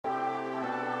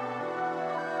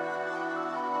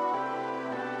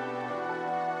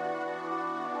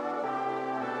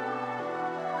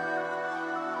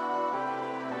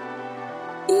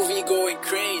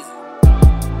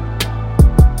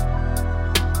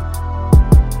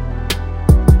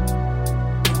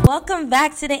welcome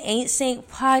back to the A.SAINT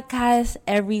podcast,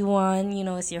 everyone. You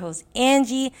know, it's your host,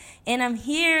 Angie, and I'm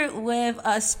here with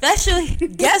a special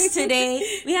guest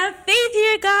today. We have Faith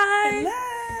here, guys.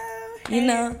 Hello. You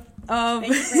know, thank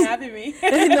you for having me.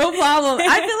 No problem.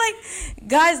 I feel like,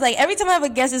 guys, like, every time I have a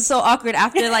guest, it's so awkward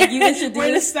after, like, you introduce.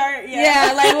 Where to start,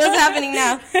 Yeah, like, what's happening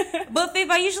now? But,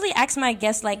 Faith, I usually ask my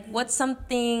guests, like, what's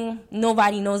something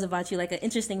nobody knows about you, like, an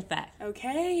interesting fact.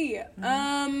 Okay.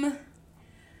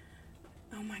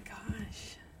 Oh my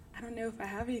gosh. I don't know if I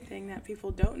have anything that people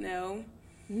don't know.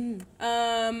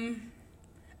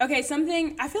 Okay,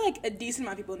 something, I feel like a decent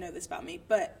amount of people know this about me,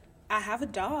 but I have a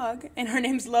dog, and her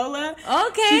name's Lola.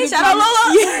 Okay, shout out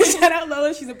Lola. Yeah, shout out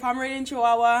Lola. She's a Pomeranian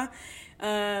Chihuahua.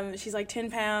 She's like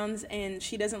 10 pounds, and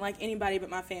she doesn't like anybody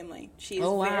but my family. She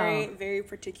is very, very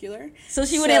particular. So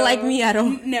she wouldn't like me at all?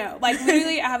 No. Like,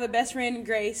 literally, I have a best friend,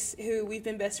 Grace, who we've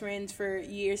been best friends for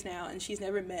years now, and she's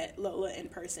never met Lola in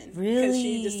person. Really? Because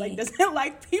she just, like, doesn't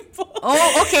like people.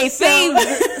 Oh, okay, so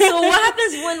what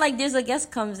happens when, like, there's a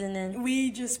guest comes in and... We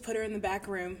just put her in the back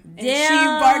room, and Damn. she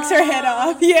barks her head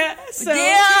off. Yeah. So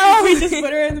Damn. we just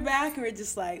put her in the back, and we're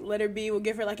just, like, let her be. We'll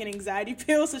give her, like, an anxiety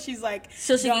pill, so she's, like,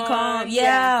 so she can gone. calm.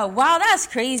 Yeah. Wow, that's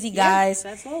crazy, guys.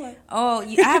 Yeah, that's Lola. Oh,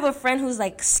 I have a friend who's,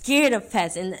 like, scared of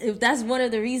pets, and if that's one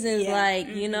of the reasons, like,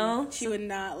 you know. She would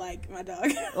not like my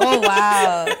dog. Oh,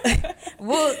 wow.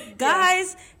 Well,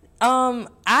 guys,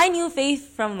 I knew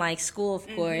Faith from, like, school, of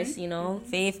course, you know.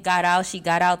 Faith got out. She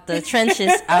got out the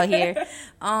trenches out here.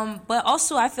 But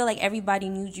also, I feel like everybody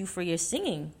knew you for your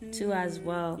singing, too, as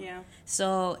well. Yeah.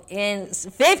 So, and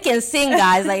Faith can sing,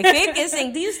 guys. Like, Faith can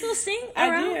sing. Do you still sing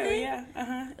around? I do, yeah.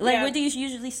 Like, yeah. where do you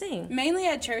usually sing? Mainly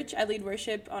at church. I lead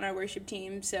worship on our worship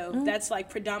team, so that's, like,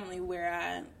 predominantly where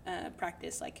I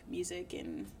practice, like, music,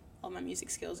 and all my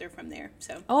music skills are from there.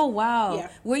 So. Oh, wow. Yeah.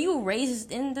 Were you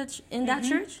raised in that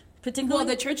church? Particularly?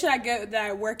 Well, the church that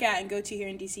I work at and go to here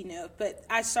in DC, no. But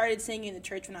I started singing in the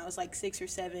church when I was like 6 or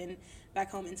 7 back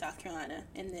home in South Carolina.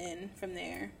 And then from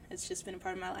there, it's just been a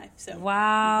part of my life. So.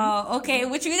 Wow. Okay,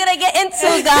 which we're going to get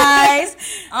into, guys.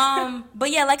 But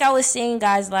yeah, like I was saying,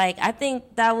 guys, like, I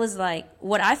think that was like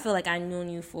what I feel like I knew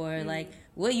you for. Like,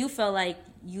 what you felt like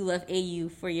you left AU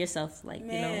for yourself. Like,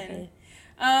 Man. you know.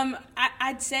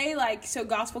 I'd say, like, so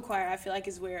gospel choir, I feel like,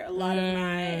 is where a lot of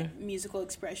my musical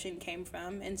expression came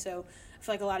from. And so I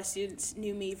feel like a lot of students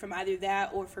knew me from either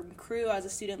that or from Crew. I was a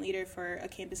student leader for a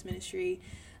campus ministry,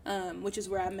 which is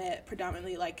where I met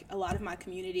predominantly, like, a lot of my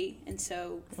community. And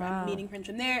so I'm meeting friends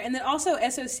from there. And then also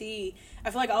SOC. I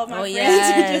feel like all of my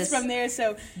friends are just from there.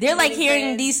 So they're, like,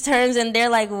 hearing these terms, and they're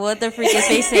like, what the freak is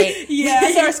they say?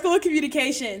 Yeah, so our school of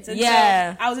communications. And so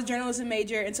I was a journalism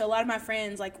major, and so a lot of my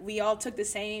friends, like, we all took the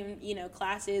same, you know,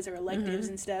 classes or electives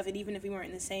and stuff. And even if we weren't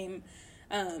in the same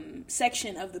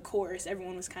section of the course,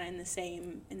 everyone was kind of in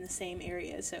the same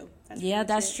area. So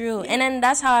that's true. Yeah. And then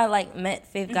that's how I, like, met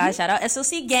Faith, guys. Shout out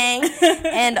SOC gang.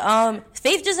 And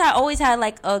Faith just always had,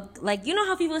 like, you know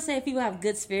how people say people have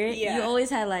good spirit? Yeah. You always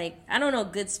had, like, I don't know,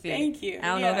 good spirit. Thank you. I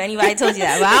don't know if anybody told you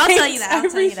that, but I'll tell you that. I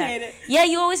appreciate it. Yeah,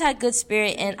 you always had good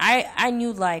spirit, and I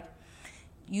knew, like,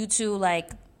 you two,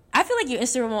 like, I feel like your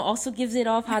Instagram also gives it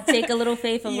off how take a little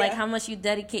faith of like how much you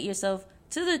dedicate yourself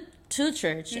to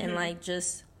church and like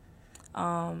just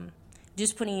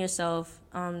putting yourself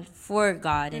for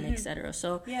God and etc.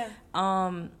 So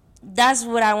that's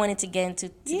what I wanted to get into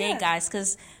today, guys,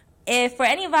 because if for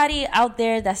anybody out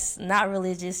there that's not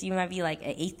religious, you might be like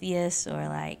an atheist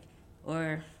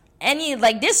or any,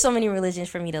 like, there's so many religions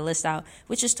for me to list out,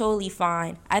 which is totally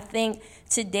fine. I think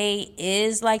today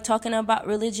is, like, talking about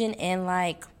religion and,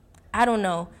 like, I don't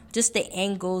know, just the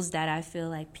angles that I feel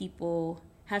like people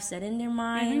have said in their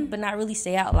mind, but not really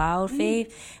say out loud,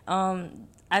 Faith.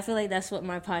 I feel like that's what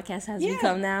my podcast has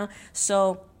become now.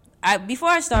 So before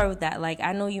I start with that, like,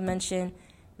 I know you mentioned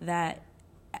that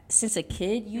since a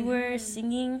kid you were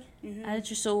singing.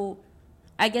 So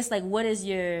I guess, like, what is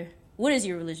your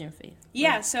religion, Faith?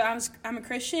 Yeah, so I'm a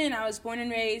Christian. I was born and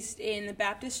raised in the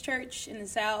Baptist church in the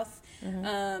South.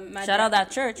 Shout out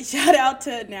that church. Shout out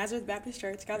to Nazareth Baptist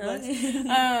Church. God bless.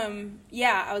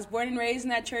 I was born and raised in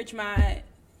that church.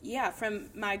 From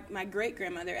my great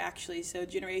grandmother, actually. So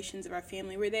generations of our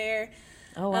family were there.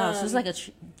 Oh wow! So it's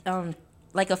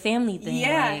like a family thing.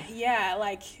 Yeah.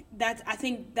 Like that. I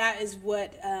think that is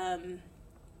what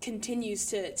continues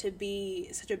to be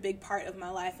such a big part of my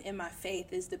life and my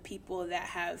faith is the people that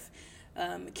have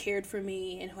cared for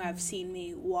me and who have seen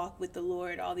me walk with the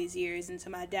Lord all these years. And so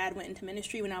my dad went into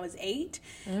ministry when I was 8.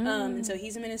 And so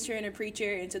he's a minister and a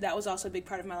preacher. And so that was also a big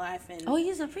part of my life. And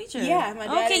he's a preacher. Yeah, my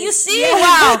dad. Okay, you see? Yeah.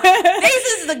 Wow. This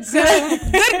is the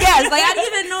good guess. Like, I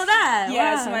didn't even know that.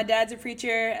 Yeah, wow. So my dad's a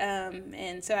preacher.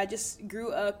 And so I just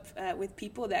grew up with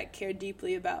people that cared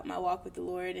deeply about my walk with the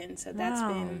Lord. And so that's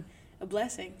been a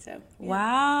blessing. So yeah.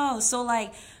 Wow. So,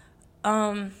 like,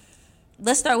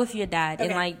 let's start with your dad. Okay.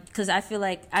 And, like, because I feel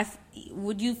like,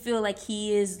 would you feel like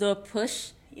he is the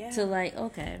push to, like,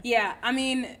 okay. Yeah, I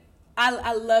mean,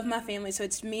 I love my family. So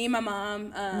it's me, my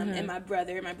mom, and my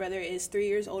brother. My brother is 3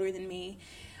 years older than me.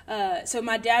 So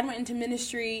my dad went into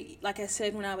ministry, like I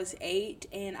said, when I was 8,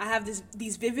 and I have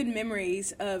these vivid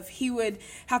memories of he would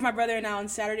have my brother and I on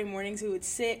Saturday mornings. We would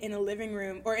sit in the living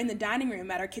room or in the dining room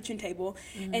at our kitchen table,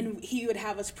 and he would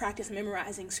have us practice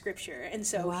memorizing scripture. And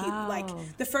so he, like,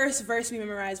 the first verse we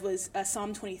memorized was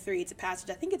Psalm 23. It's a passage,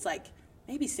 I think it's like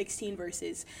maybe 16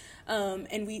 verses.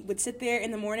 And we would sit there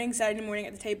in the morning, Saturday morning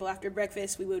at the table after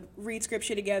breakfast. We would read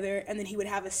scripture together, and then he would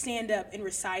have us stand up and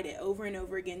recite it over and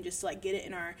over again, just to, like, get it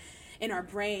in our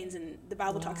brains. And the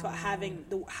Bible talks about hiding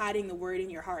the word in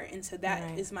your heart. And so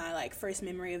that is my, like, first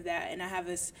memory of that. And I have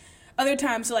this other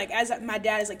time, so, like, as my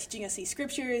dad is, like, teaching us these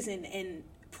scriptures and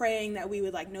praying that we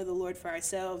would, like, know the Lord for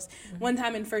ourselves. One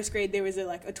time in first grade, there was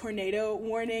a tornado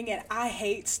warning, and I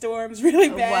hate storms really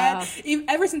bad.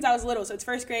 Ever since I was little. So it's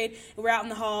first grade, and we're out in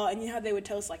the hall, and you know how they would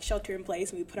tell us, like, shelter in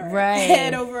place, and we put our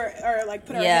head over, or, like,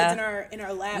 put our heads in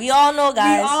our laps. We all know,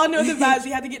 guys. We all know the vibes.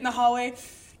 We had to get in the hallway.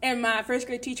 And my first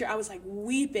grade teacher, I was, like,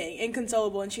 weeping,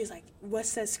 inconsolable, and she was like,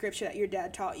 what's that scripture that your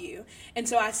dad taught you? And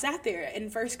so I sat there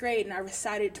in first grade, and I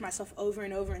recited it to myself over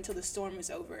and over until the storm was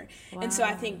over. And so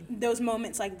I think those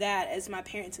moments like that, as my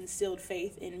parents instilled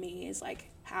faith in me, is, like,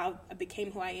 how I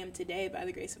became who I am today by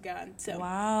the grace of God.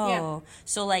 So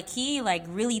So, like, he, like,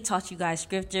 really taught you guys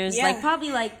scriptures. Like,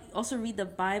 probably, like, also read the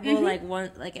Bible,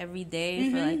 like, every day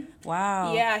for,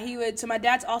 like, Yeah, he would. So my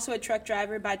dad's also a truck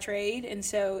driver by trade, and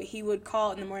so he would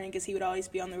call in the morning because he would always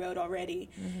be on the road already.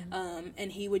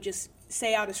 And he would just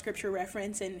say out a scripture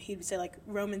reference, and he would say, like,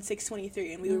 Romans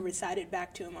 6:23, and we would recite it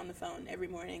back to him on the phone every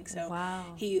morning. So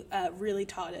he really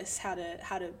taught us how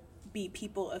to be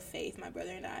people of faith, my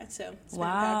brother and I. So it's been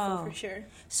impactful for sure.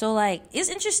 So, like, it's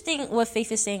interesting what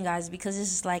Faith is saying, guys, because it's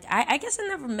just, like, I guess I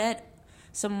never met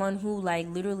someone who, like,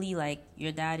 literally, like,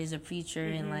 your dad is a preacher,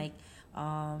 and, like,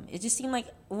 it just seemed like,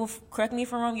 well, correct me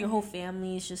if I'm wrong, your whole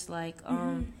family is just, like,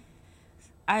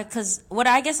 because what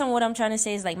I'm trying to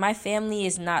say is, like, my family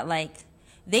is not, like,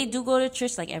 they do go to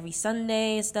church, like, every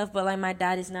Sunday and stuff, but, like, my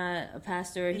dad is not a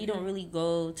pastor. He don't really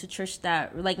go to church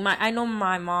that, like, I know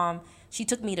my mom, she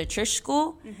took me to church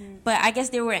school, but I guess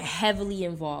they weren't heavily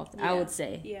involved, I would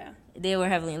say. Yeah. They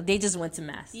were they just went to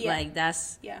mass. Yeah. Like,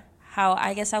 that's how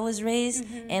I guess I was raised.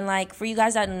 And, like, for you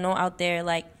guys that know out there,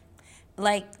 like,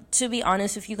 to be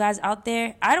honest with you guys out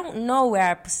there, I don't know where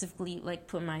I specifically, like,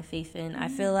 put my faith in. I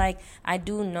feel like I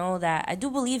do know that I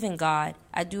do believe in God.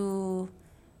 I do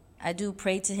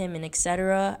pray to him and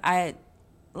etc. I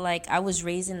was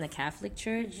raised in the Catholic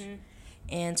Church,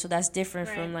 and so that's different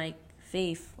from, like,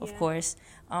 faith, of course.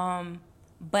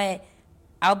 But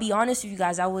I'll be honest with you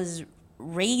guys, I was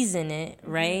raised in it,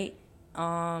 right?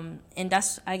 And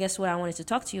that's, I guess, what I wanted to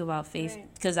talk to you about, Faith,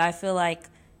 because I feel like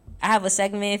I have a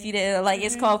segment, if you didn't, like,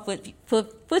 it's called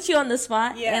put you on the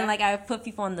spot, and, like, I put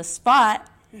people on the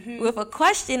spot with a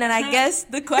question, and I guess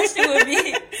the question would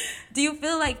be, do you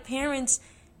feel like parents,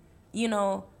 you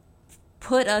know,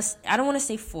 put us, I don't want to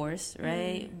say force,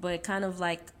 right, but kind of,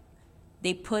 like,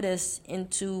 they put us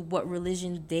into what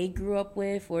religion they grew up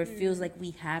with, or it feels like we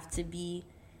have to be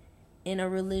in a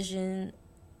religion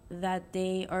that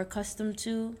they are accustomed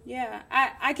to? Yeah,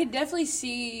 I could definitely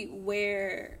see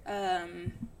where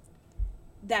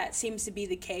that seems to be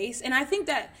the case. And I think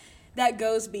that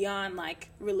goes beyond, like,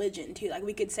 religion, too. Like,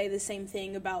 we could say the same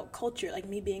thing about culture, like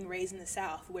me being raised in the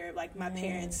South, where, like, my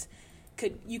parents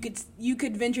you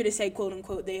could venture to say, quote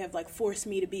unquote, they have, like, forced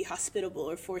me to be hospitable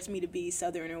or forced me to be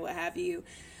Southern or what have you.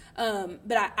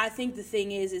 But I think the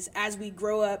thing is as we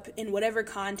grow up in whatever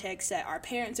context that our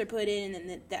parents are put in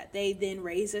and that they then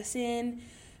raise us in,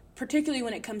 particularly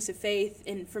when it comes to faith,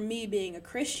 and for me being a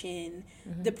Christian,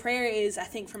 the prayer is, I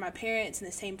think, for my parents, and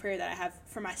the same prayer that I have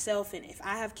for myself, and if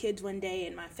I have kids one day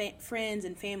and my friends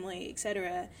and family,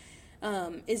 etc.,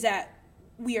 is that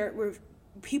we're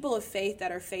people of faith that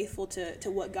are faithful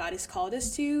to what God has called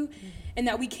us to, and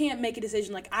that we can't make a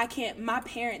decision like, my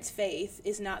parents' faith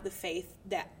is not the faith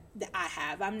that I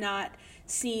have. I'm not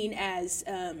seen as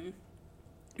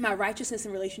my righteousness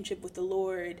and relationship with the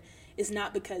Lord is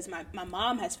not because my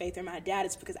mom has faith or my dad.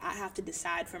 It's because I have to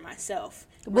decide for myself.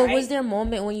 But was there a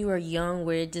moment when you were young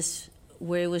where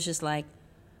it was just like,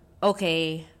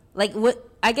 okay, like what?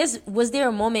 I guess, was there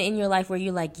a moment in your life where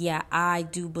you're like, yeah, I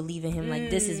do believe in him.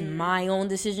 Like, this is my own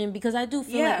decision? Because I do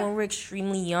feel like when we're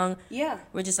extremely young,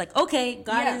 we're just like, okay,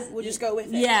 God is... we'll just go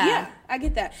with it. Yeah, I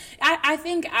get that. I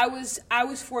think I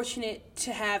was fortunate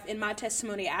to have, in my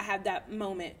testimony, I had that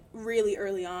moment really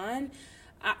early on.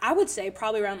 I would say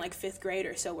probably around like 5th grade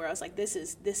or so, where I was like, this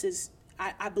is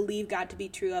I believe God to be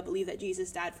true. I believe that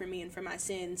Jesus died for me and for my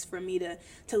sins, for me to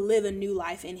live a new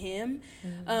life in him.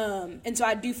 And so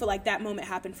I do feel like that moment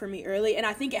happened for me early. And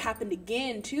I think it happened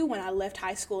again, too, when I left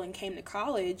high school and came to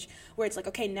college, where it's like,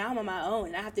 okay, now I'm on my own.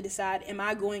 And I have to decide, am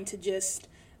I going to just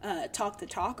talk the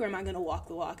talk, or am I going to walk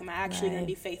the walk? Am I actually going to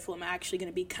be faithful? Am I actually going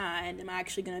to be kind? Am I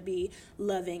actually going to be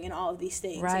loving and all of these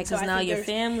things? Right, because now your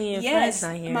family and friends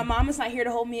not here. My mom is not here to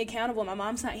hold me accountable. My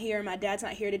mom's not here. My dad's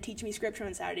not here to teach me scripture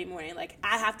on Saturday morning. Like,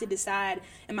 I have to decide,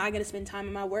 am I going to spend time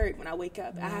in my word when I wake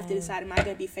up? I have to decide, am I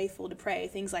going to be faithful to pray?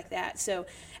 Things like that. So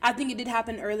I think it did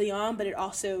happen early on, but it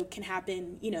also can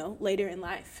happen, later in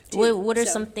life, too. What are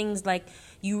some things, like,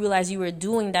 you realize you were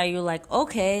doing that you're like,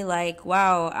 okay, like,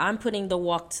 wow, I'm putting the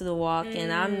walk to the walk,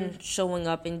 and I'm showing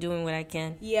up and doing what I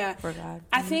can for God.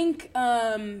 I think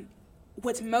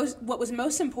what was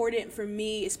most important for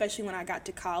me, especially when I got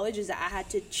to college, is that I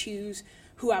had to choose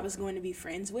who I was going to be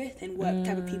friends with and what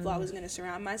type of people I was going to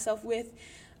surround myself with,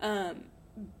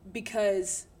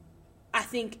 because I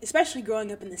think, especially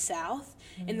growing up in the South,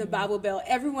 in the Bible Belt,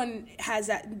 everyone has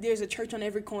that. There's a church on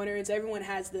every corner, and so everyone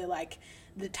has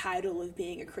the title of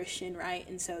being a Christian, right?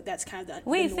 And so that's kind of the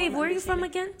Wait, Faith, where are you from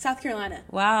again? South Carolina.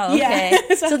 Wow, okay.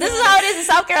 Yeah. So this is how it is in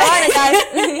South Carolina,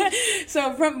 guys.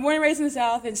 So born and raised in the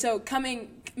South, and so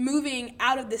moving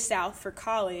out of the South for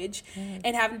college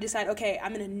and having to decide, okay,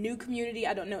 I'm in a new community.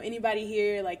 I don't know anybody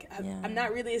here. Like, I'm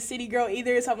not really a city girl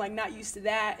either, so I'm like not used to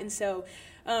that. And so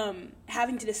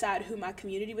having to decide who my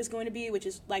community was going to be, which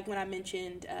is like when I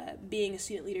mentioned being a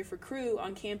student leader for Crew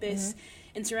on campus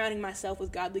and surrounding myself with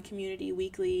godly community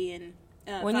weekly. And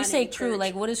when you say Crew,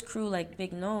 like, what is Crew? Like,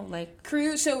 big no, like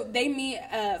Crew. So they meet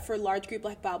for large group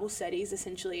like Bible studies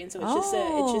essentially, and so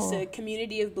it's just a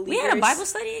community of believers. We had a Bible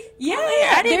study. Yeah,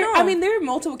 I didn't know. I mean, there are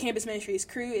multiple campus ministries.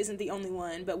 Crew isn't the only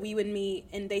one, but we would meet,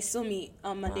 and they still meet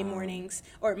on Monday mornings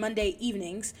or Monday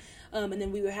evenings. And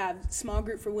then we would have small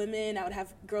group for women. I would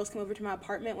have girls come over to my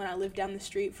apartment when I lived down the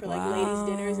street for like ladies'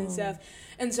 dinners and stuff.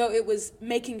 And so it was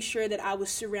making sure that I was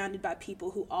surrounded by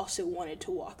people who also wanted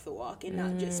to walk the walk and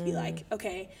not just be like,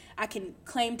 okay, I can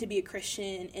claim to be a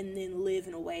Christian and then live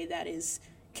in a way that is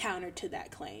counter to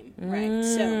that claim, right?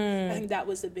 So I think that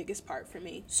was the biggest part for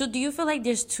me. So do you feel like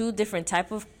there's two different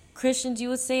type of Christians, you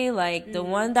would say? Like the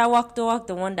one that walk the walk,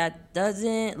 the one that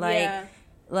doesn't?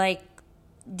 Like,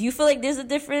 do you feel like there's a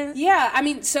difference? Yeah, I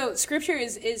mean, so scripture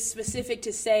is specific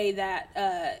to say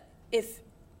that if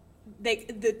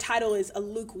the title is a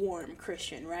lukewarm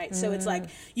Christian, right? So it's like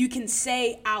you can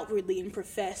say outwardly and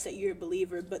profess that you're a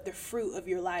believer, but the fruit of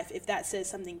your life, if that says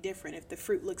something different, if the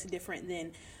fruit looks different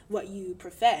than what you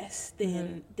profess,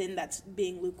 then that's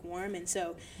being lukewarm. And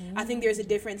so I think there's a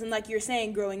difference. And like you're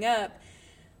saying, growing up,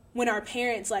 when our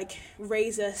parents like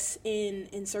raise us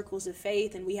in circles of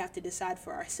faith and we have to decide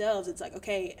for ourselves, it's like,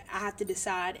 okay, I have to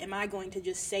decide, am I going to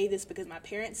just say this because my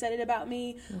parents said it about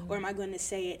me, or am I going to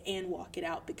say it and walk it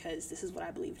out because this is what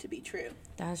I believe to be true?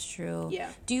 That's true.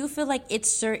 Yeah. Do you feel like there's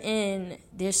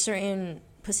certain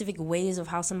specific ways of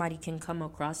how somebody can come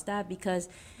across that? Because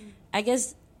I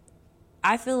guess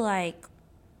I feel like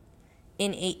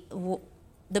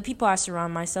the people I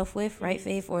surround myself with, right,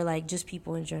 Faith, or like just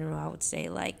people in general, I would say,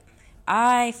 like,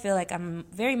 I feel like I'm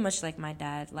very much like my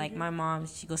dad. Like my mom,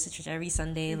 she goes to church every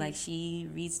Sunday. Like she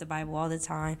reads the Bible all the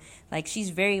time. Like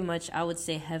she's very much, I would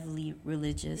say, heavily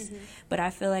religious. But I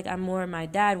feel like I'm more my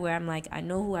dad, where I'm like, I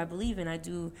know who I believe in. I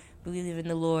do believe in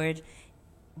the Lord,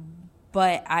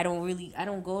 but I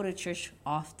don't go to church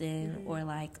often, or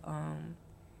like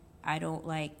I don't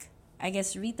like, I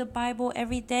guess, read the Bible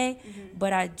every day,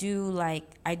 but I do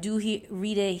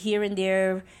read it here and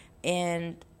there,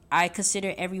 and I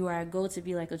consider everywhere I go to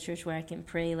be like a church where I can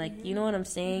pray, like, you know what I'm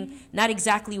saying? Not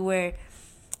exactly where,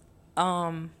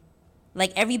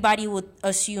 like everybody would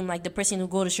assume, like the person who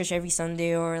go to church every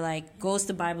Sunday or like goes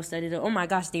to Bible study, oh my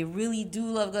gosh, they really do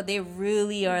love God, they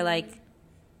really are like,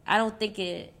 I don't think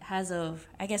it has a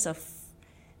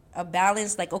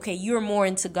balance, like, okay, you're more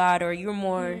into God or you're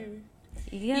more...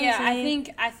 Yeah,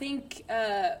 I think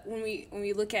when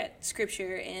we look at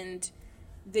scripture and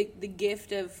the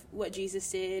gift of what Jesus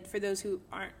did for those who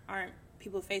aren't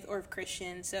people of faith or of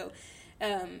Christian, so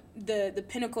the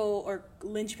pinnacle or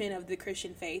linchpin of the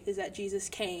Christian faith is that Jesus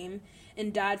came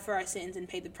and died for our sins and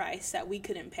paid the price that we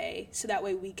couldn't pay, so that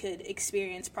way we could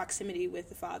experience proximity with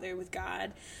the Father, with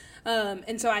God.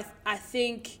 And so I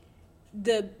think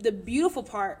the beautiful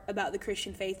part about the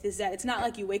Christian faith is that it's not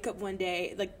like you wake up one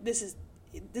day, like this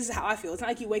is how I feel. It's not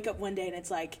like you wake up one day and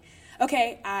it's like,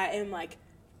 okay, I am like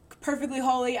perfectly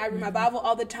holy. I read my Bible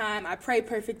all the time. I pray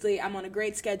perfectly. I'm on a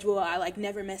great schedule. I like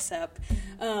never mess up.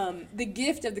 The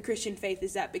gift of the Christian faith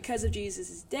is that because of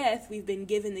Jesus' death, we've been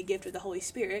given the gift of the Holy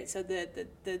Spirit. So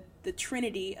the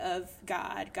Trinity of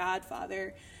God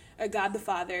the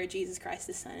Father, Jesus Christ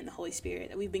the Son, and the Holy Spirit.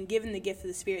 That we've been given the gift of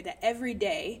the Spirit. That every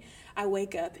day I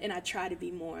wake up and I try to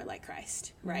be more like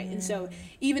Christ, right? And so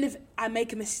even if I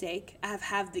make a mistake, I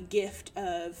have the gift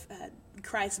of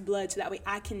Christ's blood, so that way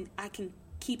I can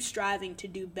keep striving to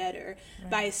do better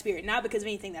by His Spirit, not because of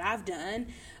anything that I've done.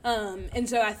 And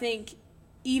so I think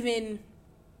even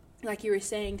like you were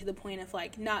saying, to the point of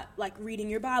like not like reading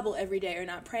your Bible every day or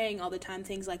not praying all the time,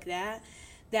 things like that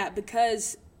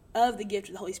because of the gift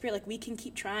of the Holy Spirit, like we can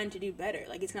keep trying to do better.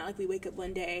 Like it's not like we wake up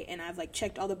one day and I've like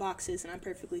checked all the boxes and I'm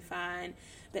perfectly fine,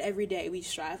 but every day we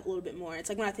strive a little bit more. It's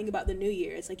like when I think about the new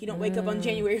year, it's like you don't wake up on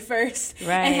January 1st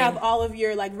and have all of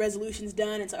your like resolutions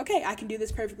done. It's like, okay, I can do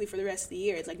this perfectly for the rest of the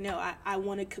year. It's like, no, I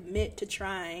want to commit to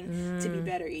trying to be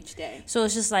better each day. So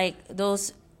it's just like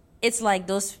those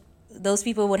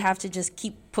people would have to just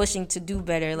keep pushing to do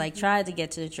better, like try to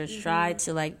get to the church, try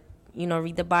to like,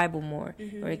 read the Bible more,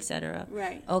 or etc.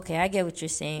 Right. Okay, I get what you're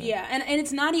saying. Yeah, and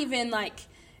it's not even like,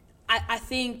 I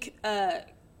think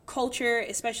culture,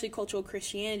 especially cultural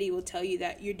Christianity, will tell you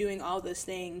that you're doing all those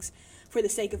things for the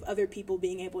sake of other people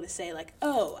being able to say like,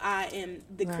 oh, I am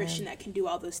the Christian that can do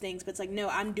all those things. But it's like, no,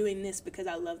 I'm doing this because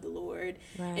I love the Lord,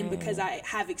 and because I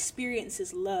have experienced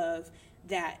His love,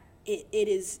 that it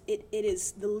is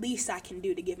the least I can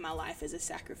do to give my life as a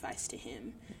sacrifice to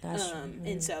Him.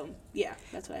 And so, yeah,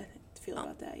 that's what I feel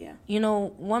about that, yeah.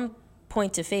 One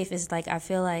point to faith is like, I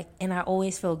feel like, and I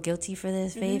always feel guilty for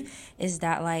this, faith, is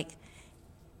that like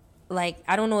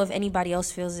I don't know if anybody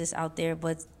else feels this out there,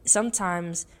 but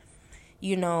sometimes,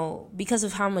 because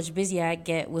of how much busy I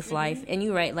get with life, and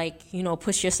you're right, like,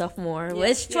 push yourself more. Yeah,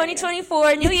 it's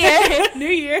 2024, New Year. New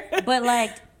Year. But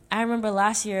like, I remember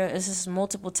last year, it was just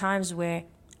multiple times where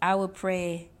I would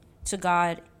pray to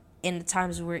God in the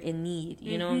times we're in need,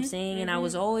 you know what I'm saying? And I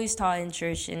was always taught in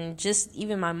church, and just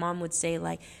even my mom would say,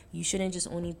 like, you shouldn't just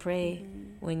only pray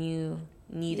when you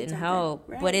need and help.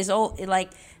 Right. But it's all,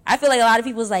 like, I feel like a lot of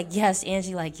people's like, yes,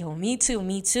 Angie, like, yo, me too.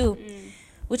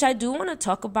 Which I do want to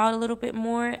talk about a little bit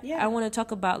more. Yeah. I want to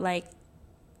talk about, like,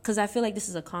 because I feel like this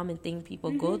is a common thing people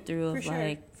go through of,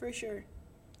 for sure.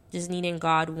 Just needing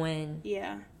God when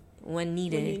needed. When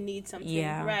you need something.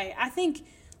 Yeah. Right. I think,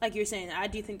 like you're saying, I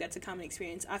do think that's a common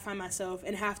experience. I find myself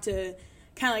and have to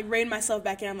kind of like rein myself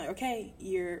back in. I'm like, okay,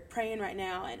 you're praying right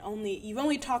now, and you've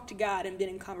only talked to God and been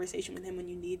in conversation with Him when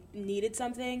you needed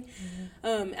something.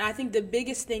 And I think the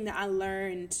biggest thing that I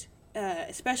learned,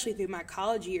 especially through my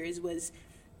college years, was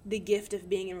the gift of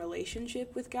being in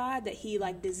relationship with God, that He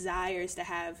like desires to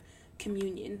have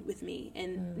communion with me,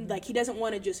 and like He doesn't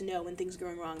want to just know when things are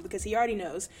going wrong, because He already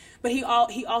knows, but he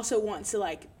also wants to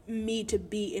like me to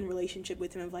be in relationship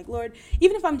with Him, of like, Lord,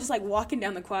 even if I'm just like walking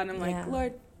down the quad and I'm like,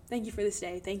 Lord, thank you for this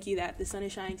day, thank you that the sun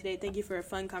is shining today, thank you for a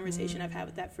fun conversation I've had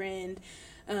with that friend,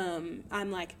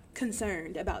 I'm like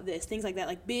concerned about this, things like that,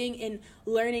 like being in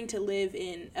learning to live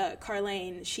in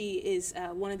Carlane. She is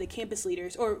one of the campus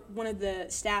leaders, or one of the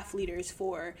staff leaders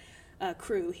for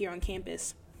Crew here on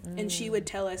campus. And she would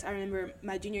tell us, I remember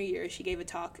my junior year, she gave a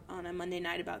talk on a Monday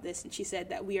night about this, and she said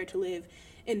that we are to live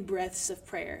in breaths of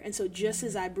prayer. And so just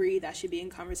as I breathe, I should be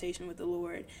in conversation with the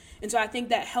Lord. And so I think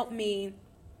that helped me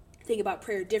think about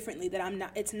prayer differently,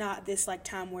 that it's not this like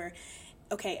time where,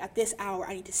 okay, at this hour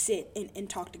I need to sit and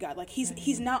talk to God. Like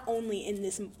he's not only in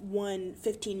this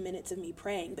 15 minutes of me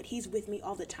praying, but He's with me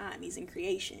all the time. He's in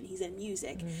creation, He's in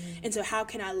music. And so how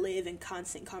can I live in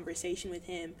constant conversation with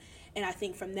Him? And I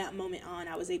think from that moment on,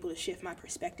 I was able to shift my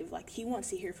perspective. Like, He wants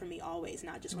to hear from me always,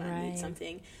 not just when I need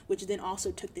something, which then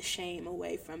also took the shame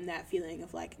away from that feeling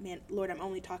of like, man, Lord, I'm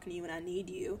only talking to you when I need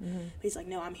you. But He's like,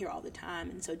 no, I'm here all the time.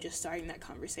 And so just starting that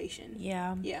conversation.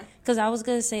 Yeah. Because I was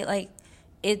going to say, like,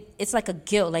 it's like a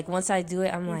guilt. Like, once I do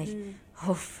it, I'm like,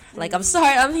 oh, like, I'm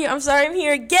sorry I'm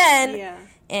here again. Yeah.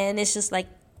 And it's just like,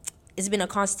 it's been a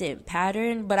constant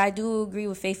pattern. But I do agree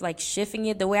with Faith, like, shifting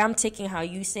it. The way I'm taking how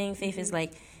you saying, Faith, is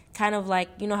like, kind of like,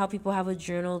 how people have a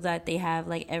journal that they have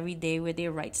like every day where they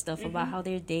write stuff about how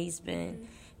their day's been,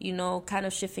 kind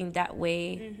of shifting that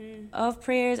way of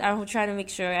prayers. I'm trying to make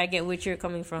sure I get where you're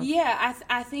coming from. Yeah,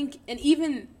 I think, and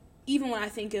even even when I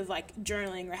think of like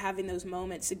journaling or having those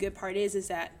moments, the good part is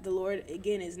that the Lord,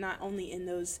 again, is not only in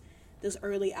those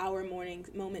early hour morning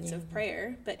moments of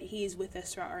prayer, but he is with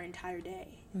us throughout our entire day.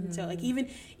 And so like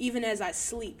even as I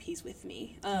sleep, he's with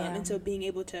me. And so being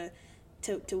able to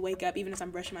wake up, even as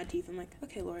I'm brushing my teeth, I'm like,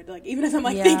 okay, Lord, like even as I'm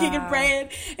like thinking and praying.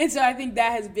 And so I think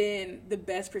that has been the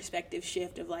best perspective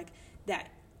shift of like that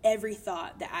every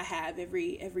thought that I have,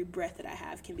 every breath that I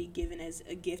have can be given as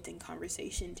a gift and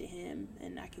conversation to him,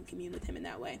 and I can commune with him in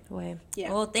that way.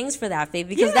 Yeah. Well, thanks for that, Faith,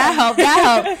 because that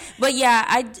helped. But yeah,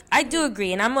 I do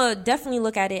agree, and I'm gonna definitely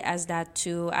look at it as that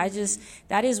too.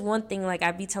 That is one thing, like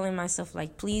I be telling myself,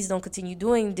 like, please don't continue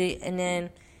doing it, and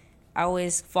then I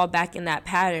always fall back in that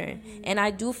pattern. And I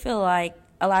do feel like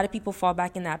a lot of people fall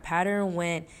back in that pattern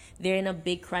when they're in a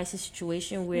big crisis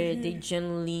situation where they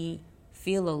generally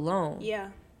feel alone. Yeah.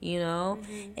 You know?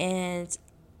 And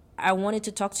I wanted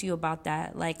to talk to you about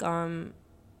that. Like,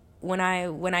 when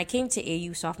I came to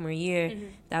AU sophomore year,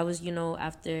 that was,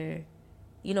 after,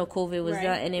 COVID was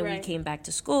done, and then we came back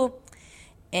to school.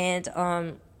 And,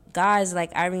 guys,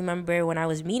 like, I remember when I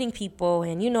was meeting people,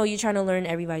 and, you're trying to learn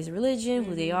everybody's religion,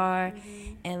 who they are.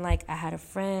 And, like, I had a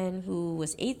friend who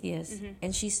was atheist,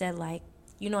 and she said, like,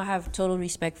 I have total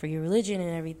respect for your religion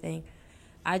and everything.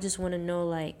 I just want to know,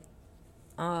 like,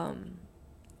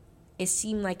 it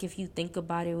seemed like if you think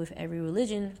about it with every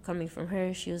religion coming from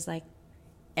her, she was like,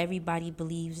 everybody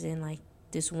believes in like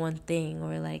this one thing,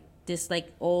 or like this,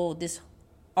 like, this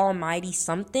almighty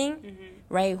something,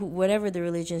 right? Whatever the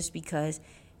religion is, because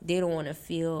they don't want to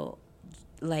feel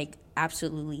like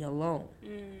absolutely alone.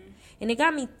 And it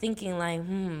got me thinking, like,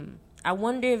 I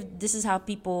wonder if this is how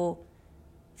people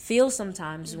feel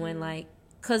sometimes when, like,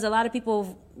 because a lot of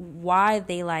people, why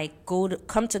they like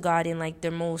come to God in like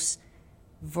their most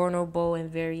vulnerable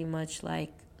and very much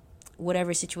like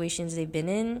whatever situations they've been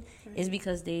in is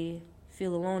because they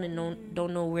feel alone and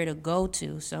don't know where to go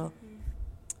to. So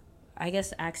I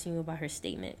guess asking you about her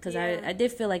statement, because I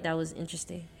did feel like that was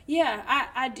interesting. Yeah,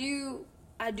 I do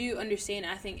understand.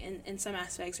 I think in some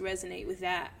aspects resonate with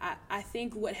that. I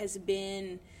think what has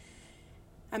been,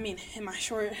 I mean, in my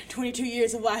short 22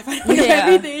 years of life, I don't know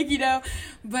everything,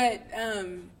 but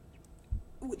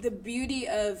the beauty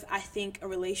of, I think, a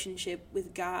relationship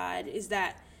with God is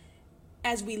that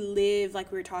as we live,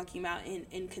 like we were talking about,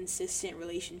 in consistent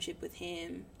relationship with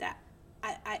him, that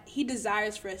he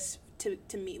desires for us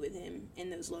to meet with him in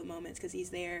those low moments, because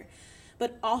he's there,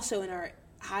 but also in our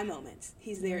high moments,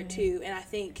 he's there too. And I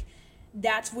think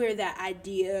that's where that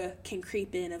idea can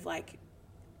creep in of like,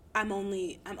 I'm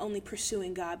only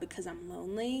pursuing God because I'm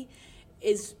lonely,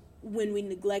 is when we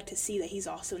neglect to see that he's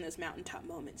also in those mountaintop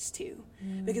moments too.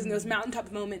 Because in those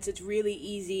mountaintop moments, it's really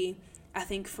easy, I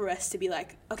think, for us to be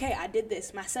like, okay, I did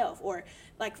this myself. Or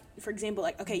like, for example,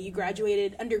 like, okay, you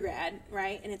graduated undergrad,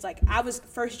 right? And it's like, I was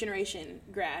first generation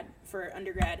grad for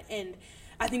undergrad, and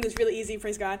I think it was really easy,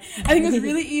 praise God, I think it was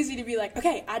really easy to be like,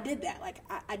 okay, I did that. Like,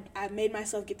 I made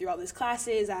myself get through all these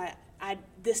classes, I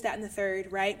this, that, and the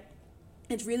third, right?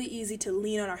 It's really easy to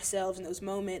lean on ourselves in those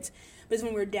moments. But it's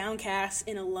when we're downcast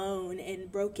and alone and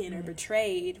broken or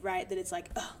betrayed, right, that it's like,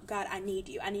 oh, God, I need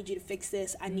you. I need you to fix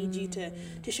this. I need you to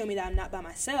show me that I'm not by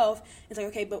myself. It's like,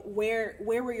 okay, but where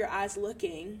were your eyes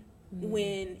looking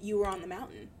when you were on the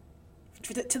mountain?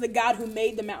 To the God who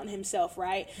made the mountain himself,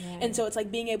 right? And so it's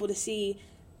like being able to see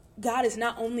God is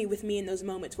not only with me in those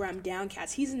moments where I'm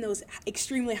downcast. He's in those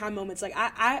extremely high moments. Like,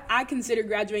 I consider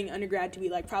graduating undergrad to be,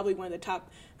 like, probably one of the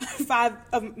top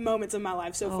 5 moments of my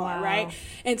life so far, right?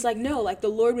 And it's like, no, like, the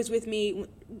Lord was with me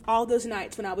all those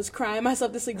nights when I was crying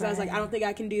myself to sleep because I was like, I don't think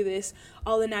I can do this.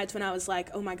 All the nights when I was like,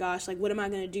 oh, my gosh, like, what am I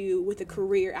going to do with a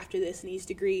career after this and these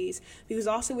degrees? He was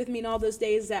also with me in all those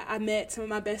days that I met some of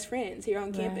my best friends here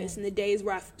on campus, and the days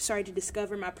where I started to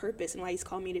discover my purpose and why he's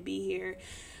called me to be here.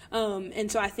 And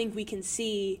so I think we can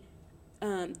see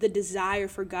the desire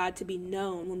for God to be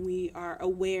known when we are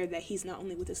aware that he's not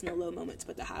only with us in the low moments,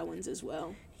 but the high ones as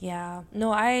well. Yeah.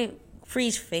 No, I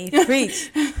preach, Faith,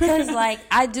 preach. Because, like,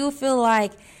 I do feel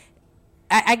like,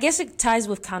 I guess it ties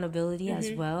with accountability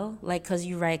as well. Like, because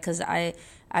you're right, because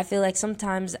I feel like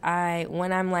sometimes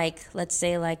when I'm like, let's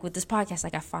say like with this podcast,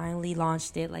 like I finally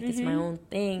launched it, like it's my own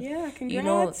thing. Yeah,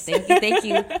 congrats. Thank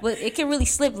you. But it can really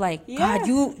slip, like, God,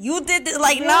 you did this,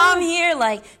 like, now I'm here,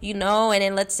 like, and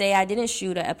then let's say I didn't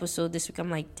shoot an episode this week. I'm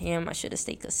like, damn, I should have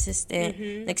stayed consistent.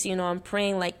 Next thing you know, I'm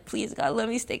praying like, please God, let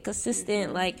me stay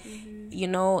consistent. Like,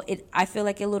 I feel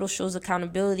like it little shows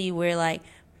accountability where like,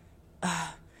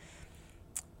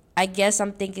 I guess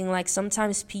I'm thinking, like,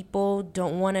 sometimes people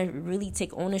don't want to really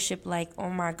take ownership, like, oh,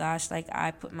 my gosh, like,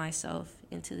 I put myself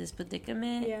into this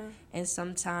predicament. Yeah. And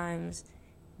sometimes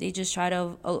they just try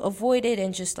to avoid it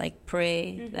and just like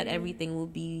pray that everything will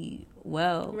be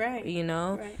well, right? You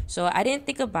know, right. So I didn't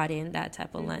think about it in that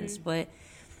type of lens, but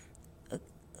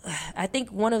I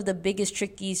think one of the biggest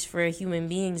trickies for human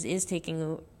beings is taking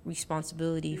a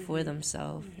responsibility for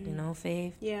themselves, you know,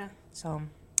 Faith. Yeah. So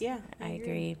yeah, I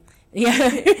agree. Yeah,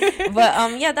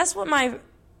 but yeah, that's what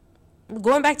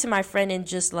going back to my friend and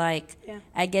just like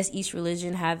I guess each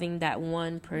religion having that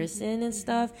one person and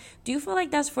stuff. Do you feel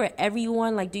like that's for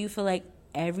everyone? Like, do you feel like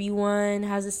everyone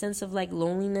has a sense of like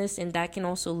loneliness, and that can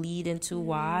also lead into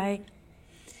why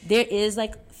there is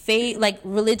like faith, like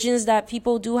religions that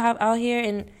people do have out here?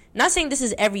 And not saying this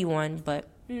is everyone, but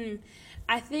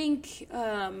I think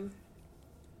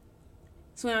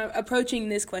so when I'm approaching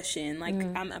this question, like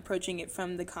I'm approaching it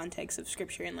from the context of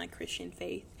scripture and like Christian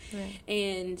faith,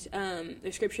 and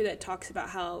the scripture that talks about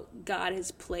how God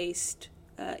has placed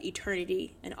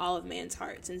eternity in all of man's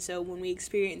hearts, and so when we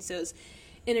experience those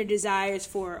inner desires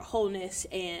for wholeness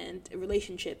and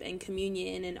relationship and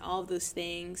communion and all of those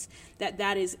things,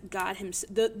 that is God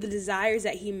himself, the desires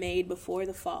that he made before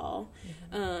the fall,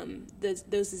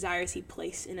 those desires he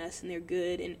placed in us, and they're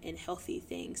good and healthy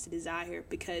things to desire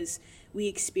because we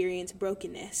experience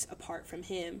brokenness apart from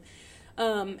him,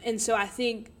 and so I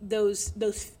think those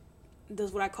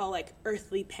what I call like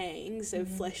earthly pangs, of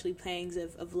fleshly pangs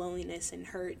of loneliness and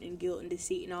hurt and guilt and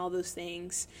deceit and all those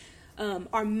things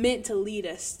are meant to lead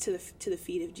us to the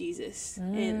feet of Jesus,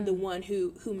 and the one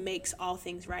who makes all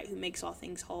things right, who makes all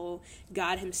things whole,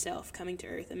 God himself coming to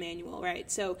earth, Emmanuel, right?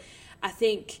 So I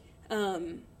think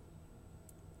I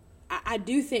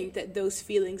do think that those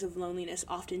feelings of loneliness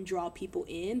often draw people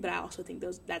in, but I also think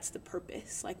that's the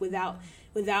purpose. Like without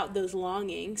those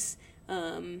longings,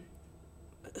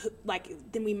 like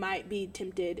then we might be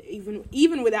tempted,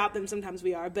 even without them, sometimes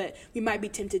we are, but we might be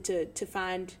tempted to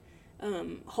find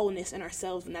wholeness in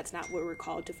ourselves, and that's not where we're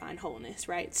called to find wholeness,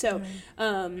 right? So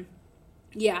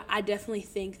yeah, I definitely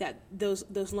think that those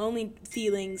lonely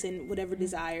feelings and whatever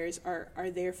desires are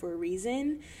there for a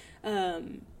reason,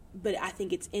 but I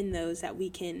think it's in those that we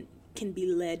can be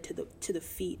led to the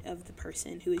feet of the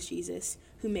person who is Jesus,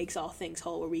 who makes all things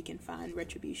whole, where we can find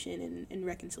retribution and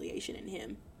reconciliation in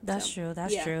him. That's true.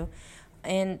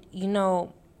 And you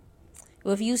know,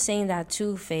 with you saying that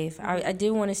too, Faith, I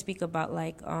did want to speak about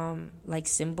like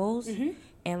symbols,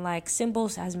 and like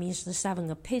symbols as me just having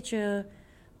a picture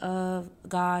of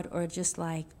God, or just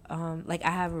like I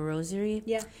have a rosary,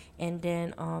 and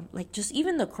then like just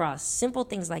even the cross, simple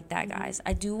things like that, guys.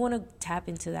 I do want to tap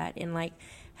into that, and like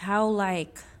how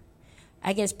like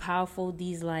I guess powerful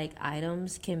these like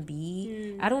items can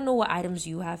be. I don't know what items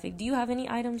you have. Do you have any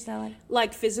items that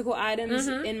like physical items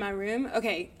in my room?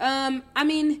 Okay, I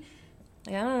mean.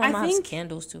 Yeah, I don't know. I think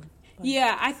candles too. But.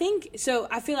 Yeah, I think so.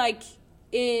 I feel like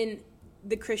in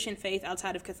the Christian faith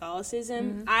outside of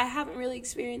Catholicism, I haven't really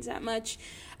experienced that much.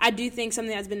 I do think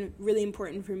something that's been really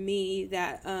important for me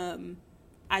that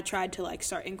I tried to like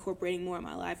start incorporating more in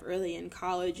my life early in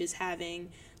college is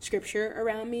having scripture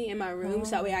around me in my room,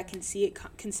 so that way I can see it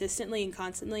consistently and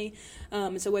constantly.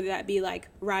 So whether that be like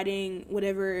writing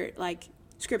whatever like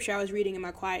scripture I was reading in my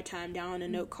quiet time down on a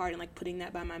note card and like putting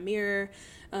that by my mirror,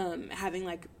 having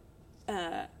like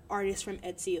artists from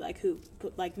Etsy like who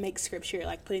make scripture,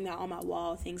 like putting that on my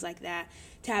wall, things like that,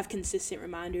 to have consistent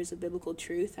reminders of biblical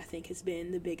truth, I think has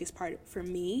been the biggest part for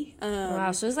me.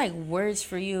 Wow, so it's like words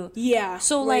for you. Yeah,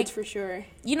 so words like for sure.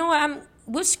 You know what, I'm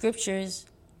with scriptures,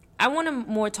 I want to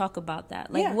more talk about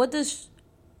that. Like what does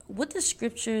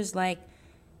scriptures like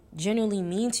genuinely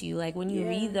mean to you? Like when you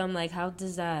read them, like how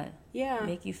does that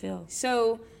make you feel?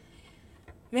 So,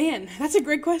 man, that's a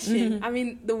great question. I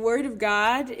mean, the Word of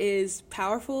God is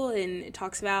powerful, and it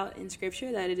talks about in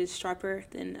Scripture that it is sharper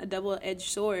than a double-edged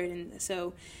sword. And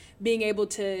so being able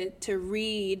to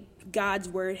read God's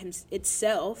Word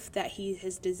itself that he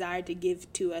has desired to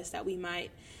give to us, that we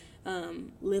might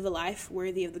live a life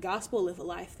worthy of the gospel, live a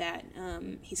life that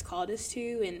he's called us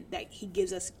to, and that he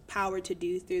gives us power to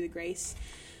do through the grace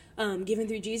given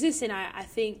through Jesus. And I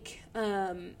think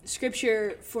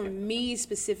scripture for me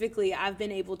specifically, I've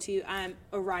been able to, I'm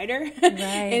a writer and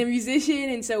a musician,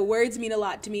 and so words mean a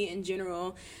lot to me in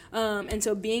general, and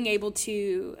so being able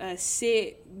to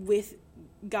sit with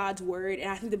God's word,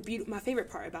 and I think my favorite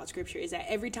part about scripture is that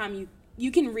every time you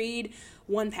can read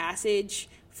one passage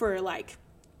for like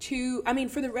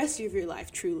for the rest of your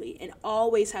life, truly, and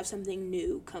always have something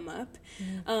new come up.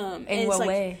 In what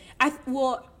way?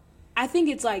 I think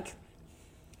it's like,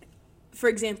 for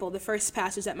example, the first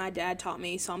passage that my dad taught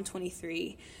me, Psalm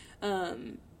 23,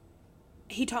 and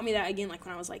he taught me that again, like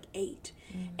when I was like 8.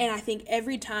 And I think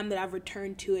every time that I've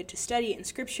returned to it to study it in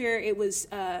scripture, it was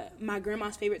my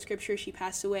grandma's favorite scripture. She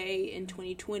passed away in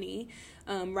 2020,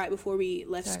 right before we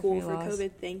left school for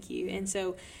COVID. Thank you. And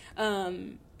so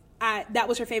that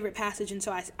was her favorite passage, and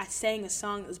so I sang a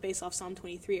song that was based off Psalm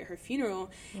 23 at her funeral.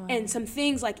 Wow. And some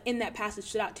things like in that passage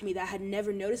stood out to me that I had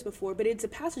never noticed before, but it's a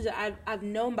passage that I've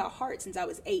known by heart since I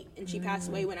was 8, and she passed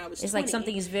away when I was 20. It's like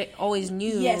something is always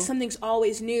new. Yes, something's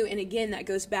always new, and again, that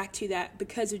goes back to that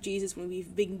because of Jesus, when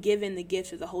we've been given the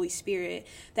gift of the Holy Spirit,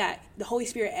 that the Holy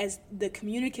Spirit as the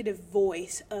communicative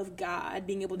voice of God,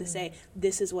 being able to say,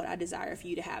 this is what I desire for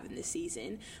you to have in this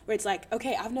season, where it's like,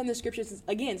 okay, I've known the scriptures since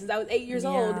I was 8 years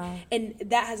old, and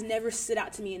that has never stood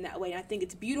out to me in that way. And I think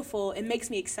it's beautiful. It makes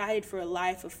me excited for a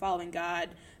life of following God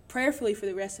prayerfully for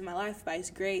the rest of my life by his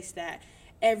grace, that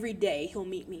every day he'll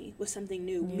meet me with something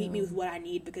new, meet me with what I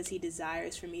need, because he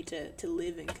desires for me to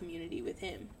live in community with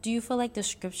him. Do you feel like the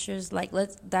scriptures, like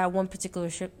that one particular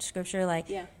scripture, like,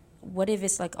 what if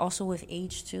it's like also with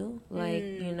age too? Like,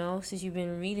 you know, since you've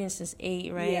been reading since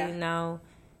 8, right? Yeah. Now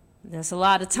that's a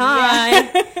lot of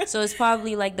time. Yeah. So it's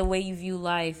probably like the way you view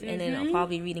life, and then I'm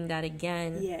probably reading that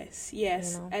again. Yes, you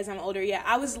know? As I'm older. Yeah,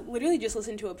 I was literally just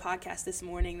listening to a podcast this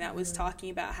morning that was talking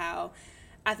about how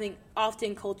I think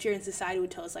often culture and society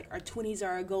would tell us, like, our 20s are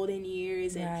our golden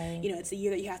years, and, you know, it's the year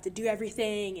that you have to do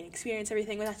everything and experience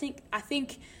everything. But I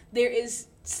think there is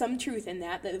some truth in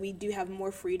that we do have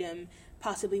more freedom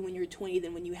possibly when you're 20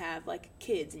 than when you have, like,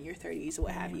 kids in your 30s or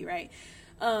what have you, right?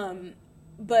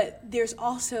 But there's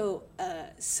also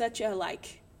such a,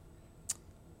 like,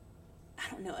 I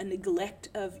don't know, a neglect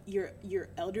of your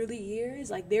elderly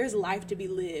years. Like, there's life to be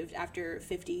lived after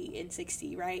 50 and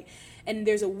 60, right? And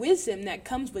there's a wisdom that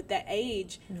comes with that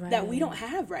age that we don't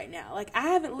have right now. Like, I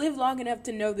haven't lived long enough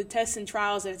to know the tests and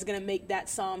trials that is going to make that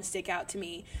psalm stick out to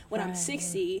me when I'm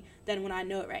 60 than when I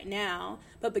know it right now.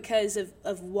 But because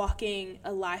of walking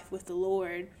a life with the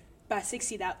Lord, by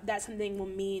 60, that something will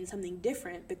mean something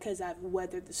different because I've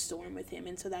weathered the storm with him.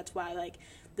 And so that's why, like,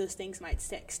 those things might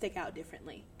stick out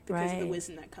differently because of the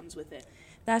wisdom that comes with it.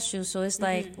 That's true. So it's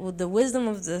like, with the wisdom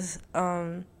of this,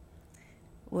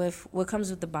 with what comes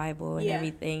with the Bible and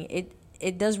everything,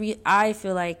 it does I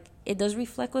feel like it does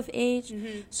reflect with age.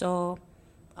 So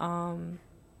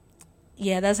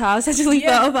that's how I essentially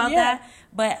felt about that.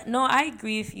 But no, I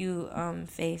agree with you,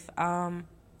 Faith.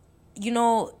 You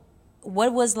know,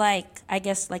 what was, like, I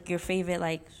guess, like, your favorite,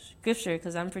 like, scripture?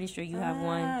 Because I'm pretty sure you have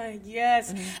one.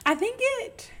 Yes. I think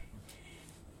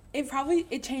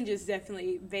it changes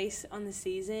definitely based on the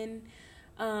season.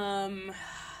 Let's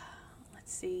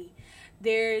see.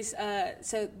 There's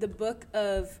so the book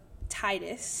of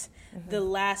Titus, the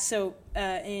last,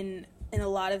 in a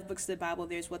lot of books of the Bible,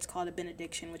 there's what's called a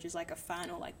benediction, which is like a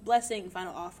final, like, blessing,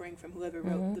 final offering from whoever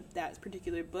wrote that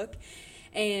particular book.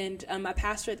 And my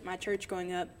pastor at my church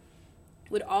growing up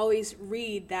would always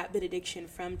read that benediction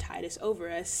from Titus over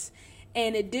us,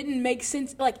 and it didn't make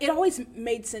sense. Like, it always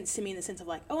made sense to me in the sense of,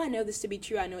 like, oh, I know this to be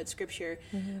true, I know it's scripture,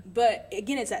 but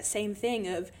again, it's that same thing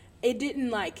of, it didn't,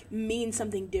 like, mean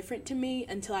something different to me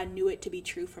until I knew it to be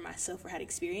true for myself or had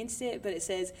experienced it. But it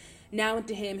says, now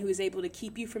unto him who is able to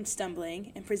keep you from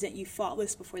stumbling and present you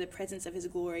faultless before the presence of his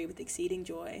glory with exceeding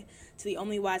joy, to the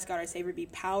only wise God our Savior be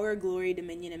power, glory,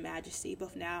 dominion, and majesty,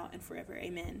 both now and forever.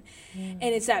 Amen. And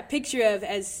it's that picture of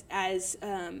as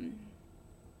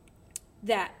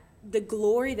that the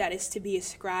glory that is to be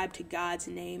ascribed to God's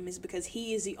name is because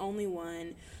he is the only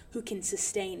one who can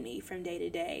sustain me from day to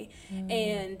day.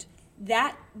 And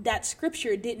that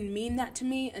scripture didn't mean that to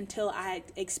me until I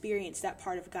experienced that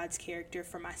part of God's character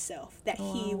for myself, that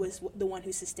he was the one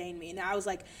who sustained me. And I was,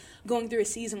 like, going through a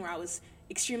season where I was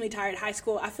extremely tired. High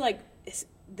school, I feel like it's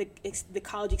the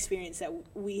college experience that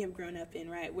we have grown up in,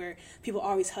 right, where people are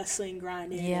always hustling,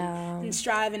 grinding, and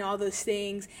striving, all those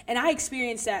things. And I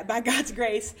experienced that by God's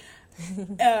grace.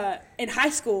 In high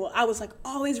school, I was, like,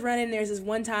 always running. There's this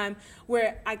one time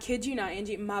where, I kid you not,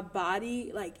 Angie, my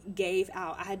body, like, gave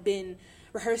out. I had been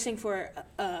rehearsing for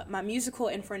my musical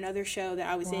and for another show that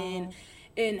I was in,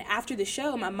 and after the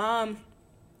show, my mom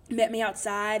met me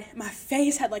outside. My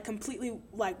face had, like, completely,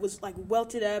 like, was, like,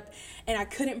 welted up, and I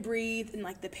couldn't breathe, and,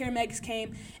 like, the paramedics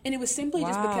came, and it was simply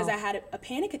just because I had a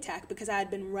panic attack because I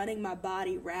had been running my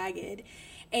body ragged,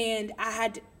 and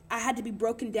I had to be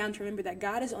broken down to remember that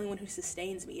God is the only one who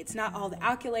sustains me. It's not all the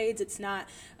accolades. It's not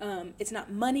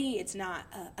money. It's not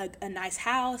a nice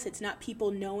house. It's not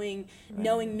people knowing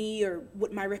me or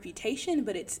what my reputation,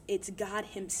 but it's God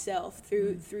himself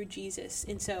through Jesus.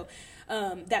 And so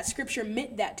that scripture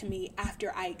meant that to me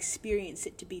after I experienced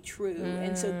it to be true.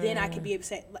 And so then I could be able to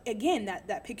say, again,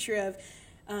 that picture of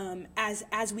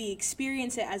as we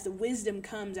experience it, as the wisdom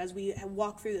comes, as we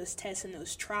walk through those tests and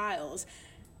those trials,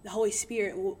 the Holy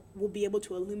Spirit will be able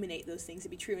to illuminate those things to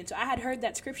be true. And so I had heard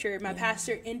that scripture. My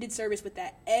pastor ended service with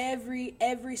that every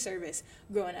service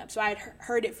growing up. So I had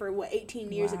heard it for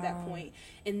 18 years at that point.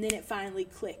 And then it finally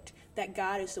clicked that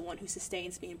God is the one who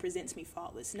sustains me and presents me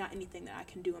faultless, not anything that I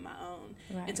can do on my own.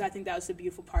 Right. And so I think that was the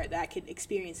beautiful part, that I could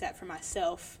experience that for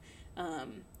myself,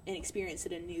 and experience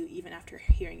it anew even after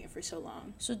hearing it for so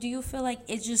long. So do you feel like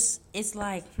it's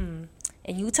like, and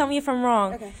you tell me if I'm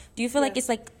wrong, do you feel like it's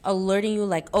like alerting you,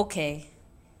 like, okay,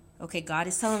 God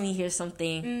is telling me here's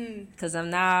something, because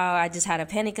I just had a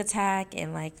panic attack,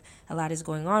 and like a lot is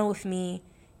going on with me,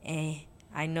 and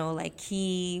I know like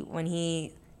when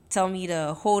he tell me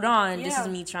to hold on, this is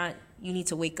me trying, you need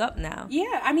to wake up now.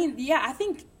 I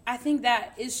think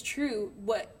that is true.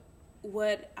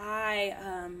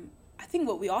 I think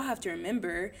what we all have to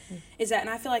remember is that, and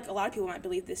I feel like a lot of people might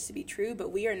believe this to be true,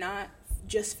 but we are not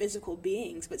just physical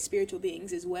beings, but spiritual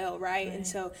beings as well, right? And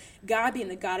so God, being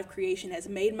the God of creation, has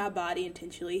made my body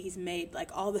intentionally. He's made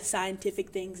like all the scientific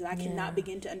things that I cannot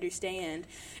begin to understand.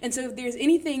 And so if there's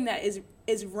anything that is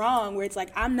wrong, where it's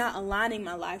like I'm not aligning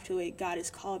my life to what God has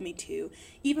called me to,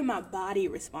 even my body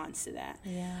responds to that.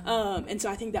 And so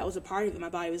I think that was a part of it. My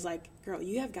body was like, girl,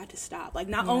 you have got to stop. Like,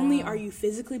 not only are you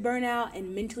physically burnt out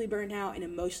and mentally burnt out and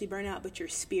emotionally burnt out, but your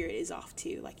spirit is off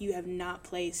too. Like, you have not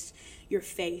placed your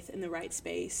faith in the right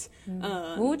space.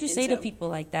 What would you say to people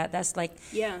like that? That's like,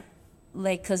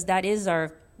 like, because that is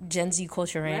our Gen Z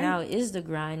culture right now, is the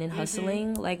grind and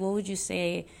hustling. Like, what would you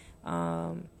say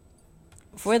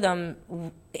for them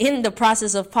in the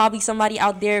process of probably somebody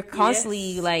out there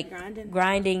constantly like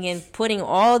grinding and putting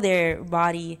all their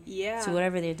body to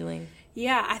whatever they're doing?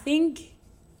 I think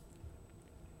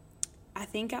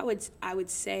I would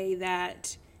say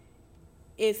that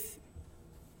if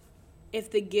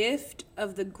the gift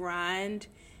of the grind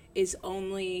is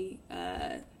only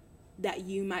that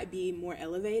you might be more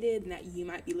elevated and that you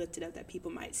might be lifted up, that people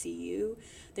might see you,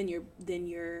 then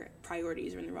your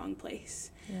priorities are in the wrong place.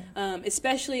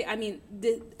 Especially, I mean,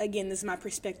 again, this is my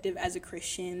perspective as a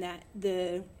Christian, that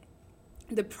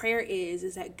the prayer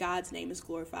is that God's name is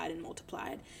glorified and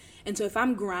multiplied. And so if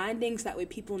I'm grinding so that way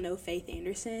people know Faith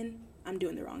Anderson, I'm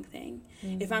doing the wrong thing.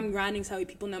 If I'm grinding so that way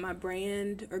people know my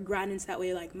brand, or grinding so that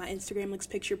way like my Instagram looks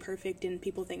picture perfect and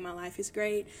people think my life is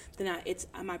great, then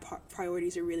my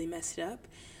priorities are really messed up.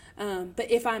 But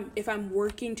if I'm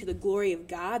working to the glory of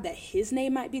God, that His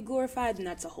name might be glorified, then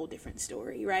that's a whole different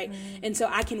story, right? And so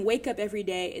I can wake up every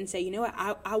day and say, you know what,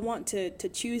 I want to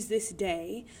choose this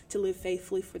day to live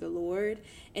faithfully for the Lord,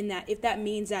 and that if that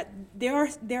means that there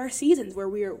are seasons where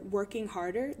we are working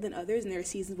harder than others, and there are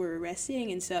seasons where we're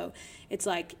resting, and so it's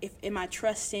like, am I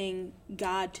trusting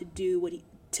God to do what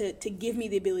to give me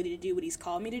the ability to do what He's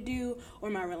called me to do, or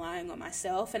am I relying on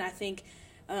myself? And I think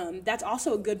that's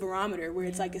also a good barometer, where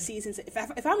it's like a season.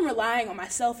 If I'm relying on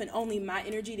myself and only my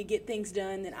energy to get things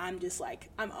done, then I'm just like,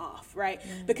 I'm off, right?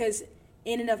 Because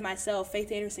in and of myself,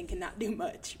 Faith Anderson cannot do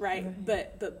much, right?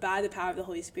 But by the power of the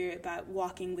Holy Spirit, by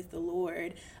walking with the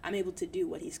Lord, I'm able to do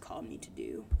what He's called me to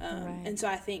do. And so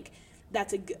I think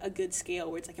that's a good scale,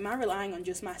 where it's like, am I relying on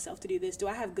just myself to do this? Do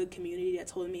I have good community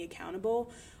that's holding me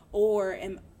accountable? Or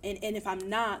and if I'm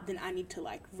not, then I need to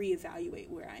like reevaluate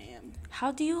where I am.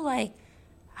 How do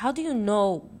you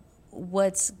know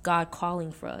what's God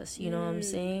calling for us? You know what I'm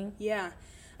saying? Yeah,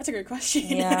 that's a great question.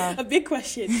 Yeah. A big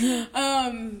question.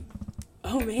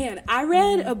 Oh man, I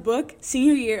read a book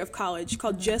senior year of college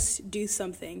called Just Do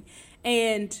Something,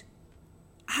 and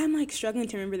I'm like struggling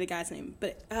to remember the guy's name,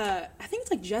 but I think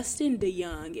it's like Justin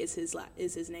DeYoung is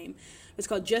his name. It's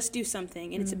called Just Do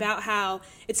Something, and it's about how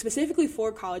it's specifically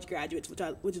for college graduates,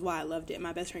 which is why I loved it.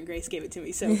 My best friend Grace gave it to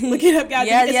me, so look it up, guys.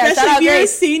 Especially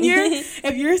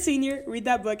if you're a senior, read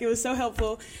that book. It was so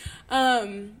helpful.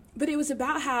 But it was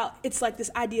about how it's like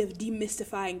this idea of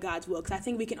demystifying God's will, because I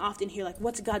think we can often hear like,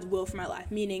 what's God's will for my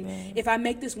life? Meaning, if I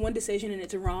make this one decision and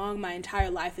it's wrong, my entire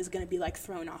life is going to be like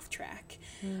thrown off track.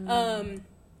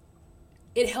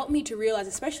 It helped me to realize,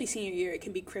 especially senior year, it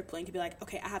can be crippling to be like,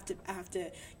 okay, I have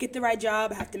to get the right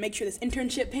job. I have to make sure this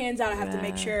internship pans out. I have to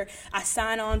make sure I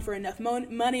sign on for enough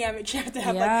money. I make sure I have to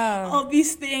have like all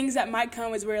these things that might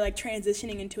come as we're like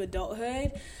transitioning into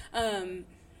adulthood.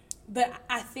 But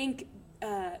I think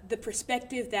the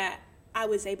perspective that I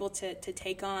was able to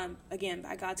take on, again,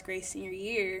 by God's grace, senior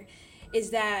year,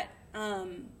 is that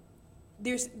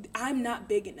I'm not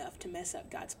big enough to mess up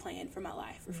God's plan for my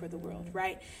life or for the world,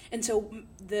 right? And so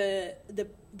the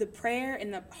prayer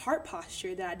and the heart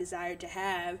posture that I desire to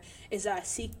have is that I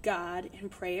seek God in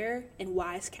prayer and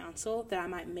wise counsel, that I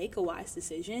might make a wise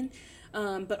decision,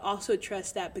 but also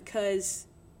trust that because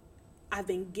I've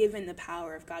been given the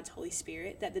power of God's Holy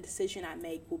Spirit, that the decision I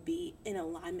make will be in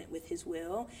alignment with his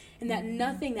will, and that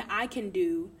nothing that I can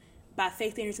do by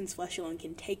faith, innocence, flesh alone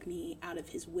can take me out of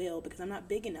his will, because I'm not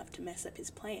big enough to mess up his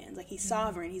plans. Like, he's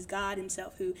sovereign. He's God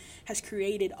himself who has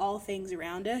created all things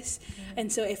around us.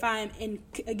 And so if I'm in,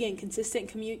 again, consistent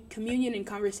communion and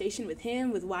conversation with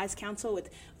him, with wise counsel, with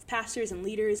pastors and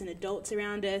leaders and adults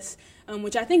around us,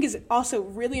 which I think is also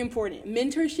really important.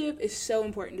 Mentorship is so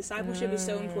important. Discipleship is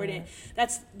so important.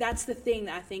 That's the thing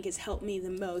that I think has helped me the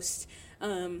most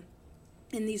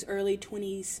in these early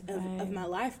 20s of my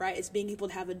life, right? It's being able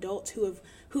to have adults who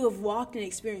have walked and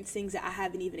experienced things that I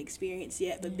haven't even experienced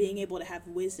yet, but being able to have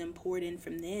wisdom poured in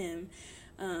from them,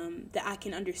 that I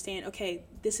can understand, okay,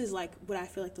 this is like what I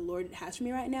feel like the Lord has for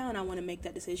me right now, and I want to make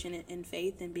that decision in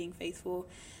faith and being faithful.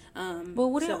 But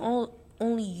wouldn't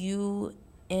only you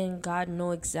and God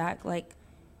know exact, like,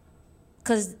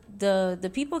 because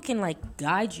the people can, like,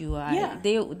 guide you.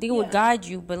 They would guide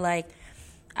you, but, like,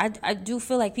 I do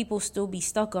feel like people still be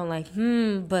stuck on, like,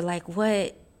 but, like,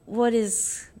 what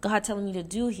is God telling me to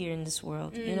do here in this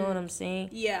world? You know what I'm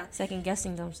saying? Yeah. Second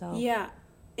guessing themselves. Yeah.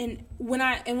 And when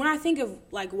I think of,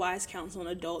 like, wise counsel and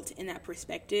adults in that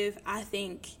perspective, I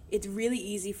think it's really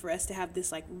easy for us to have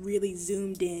this, like, really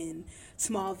zoomed in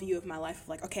small view of my life of,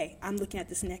 like, okay, I'm looking at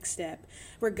this next step,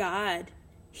 where God,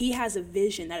 he has a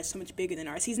vision that is so much bigger than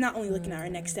ours. He's not only looking at our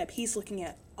next step, he's looking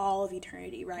at all of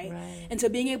eternity, right? And so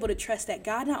being able to trust that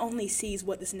God not only sees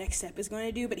what this next step is going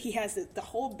to do, but he has the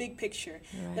whole big picture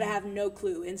that I have no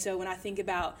clue. And so when I think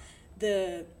about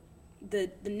the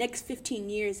next 15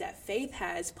 years that Faith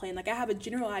has planned, like, I have a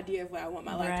general idea of what I want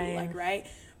my life to look like, right?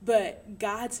 But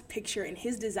God's picture and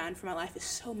his design for my life is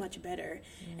so much better.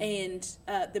 And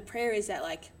the prayer is that,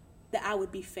 like, that I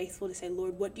would be faithful to say,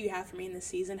 Lord, what do you have for me in this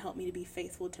season? Help me to be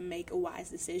faithful to make a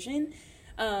wise decision.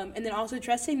 And then also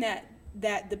trusting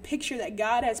that the picture that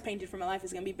God has painted for my life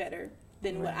is going to be better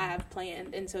than what I have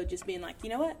planned. And so just being like, you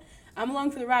know what? I'm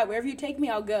along for the ride. Wherever you take me,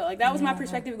 I'll go. Like, that was my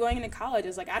perspective going into college. I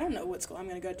was like, I don't know what school I'm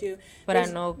going to go to. But I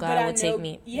know God will take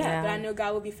me. Yeah, but I know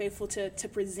God will be faithful to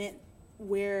present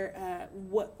where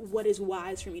what is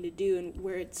wise for me to do and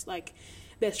where it's, like,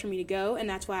 best for me to go. And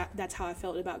that's how I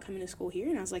felt about coming to school here.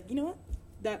 And I was like, you know what?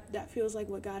 That feels like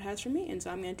what God has for me, and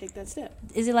so I'm going to take that step.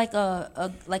 Is it like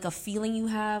a feeling you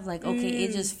have? Like, okay,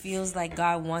 it just feels like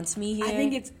God wants me here? I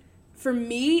think it's, for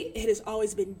me, it has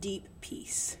always been deep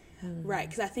peace, right?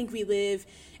 Because I think we live,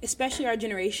 especially our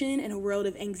generation, in a world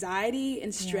of anxiety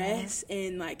and stress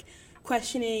and, like,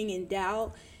 questioning and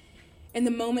doubt. And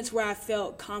the moments where I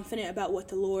felt confident about what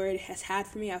the Lord has had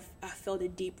for me, I felt a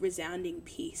deep, resounding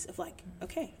peace of, like,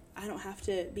 okay, I don't have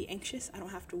to be anxious. I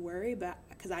don't have to worry, but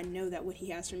because I know that what he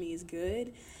has for me is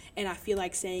good. And I feel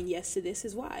like saying yes to this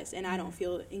is wise. And I don't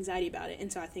feel anxiety about it.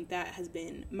 And so I think that has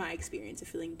been my experience of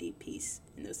feeling deep peace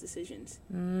in those decisions.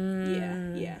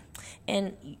 Yeah.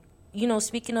 And, you know,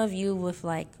 speaking of you with,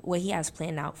 like, what he has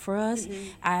planned out for us,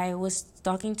 I was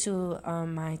talking to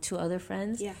my two other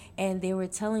friends. And they were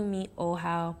telling me,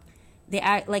 how they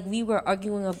act like we were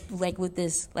arguing with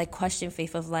this, like, question,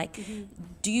 Faith, of, like,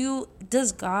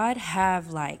 does God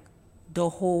have, like, the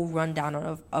whole rundown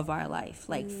of our life,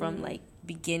 like, from, like,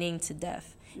 beginning to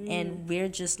death, and we're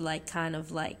just, like, kind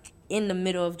of, like, in the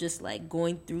middle of just, like,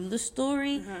 going through the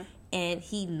story, and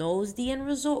he knows the end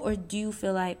result? Or do you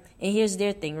feel like, and here's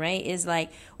their thing, right, is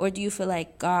like, or do you feel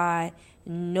like God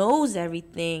knows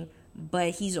everything, but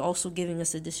he's also giving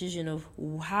us a decision of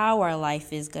how our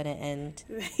life is gonna end?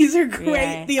 These are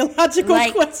great theological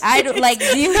questions. I don't like.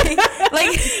 Do you, like,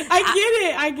 I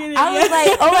get it. I was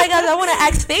like, oh my gosh, I want to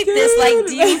ask Faith this. Like,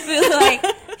 do you feel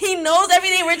like he knows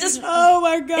everything? We're just oh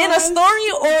my god in a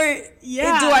story, or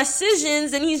do our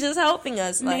decisions, and he's just helping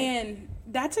us? Like, man,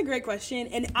 that's a great question.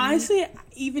 And honestly,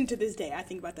 even to this day, I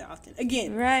think about that often.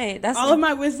 Again, that's all of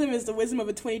my wisdom is the wisdom of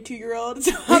a 22-year-old.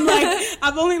 So I'm like,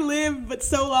 I've only lived but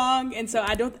so long, and so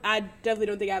I definitely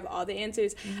don't think I have all the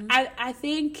answers. I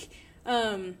think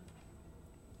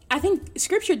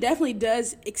Scripture definitely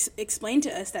does explain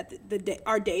to us that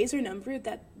our days are numbered.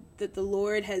 That the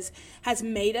Lord has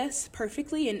made us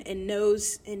perfectly and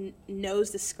knows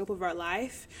the scope of our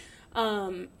life.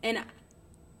 And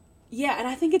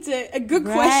I think it's a good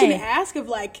question to ask of,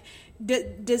 like,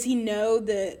 does he know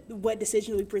what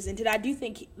decision we presented? I do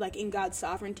think, like, in God's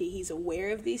sovereignty, he's aware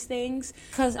of these things.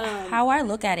 Because how I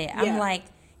look at it, I'm like,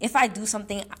 if I do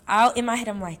something, in my head,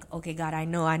 I'm like, okay, God, I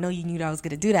know you knew that I was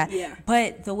going to do that. Yeah.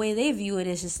 But the way they view it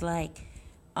is just like,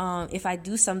 if I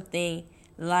do something,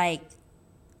 like,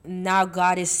 now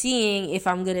God is seeing if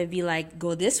I'm going to be like,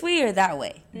 go this way or that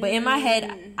way. But in my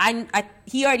head,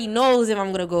 he already knows if I'm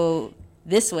going to go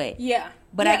this way. Yeah.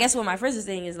 But I guess what my friends are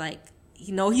saying is like,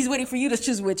 he's waiting for you to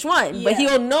choose which one. Yeah. But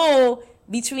he'll know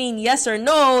between yes or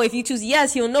no. If you choose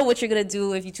yes, he'll know what you're going to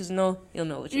do. If you choose no, he'll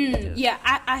know what you're going to do. Yeah,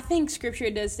 I think Scripture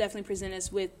does definitely present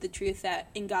us with the truth that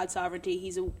in God's sovereignty,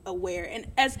 he's aware. And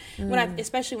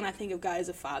especially when I think of God as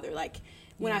a father, like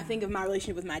when I think of my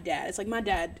relationship with my dad, it's like my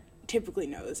dad typically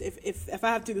knows if I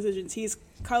have two decisions,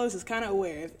 Carlos is kind of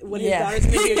aware of what his daughter's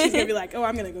gonna do. She's gonna be like, oh,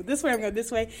 I'm gonna go this way, I'm gonna go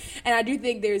this way. And I do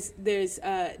think there's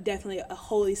definitely a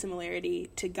holy similarity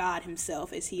to God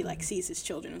himself as he like sees his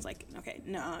children. It's like, okay,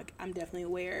 no, I'm definitely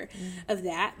aware of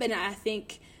that. But I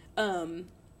think I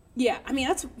mean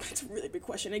that's a really big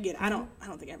question. Again, I don't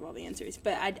think I have all the answers,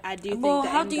 but I do think that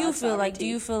how do you feel? Like, do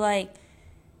you feel like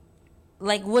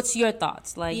what's your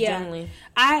thoughts, like, generally?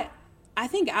 I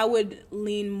think I would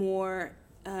lean more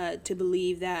to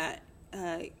believe that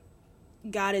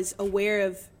God is aware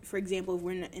of, for example,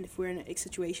 if we're in a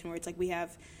situation where it's like we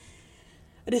have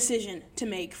a decision to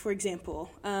make, for example,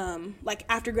 like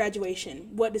after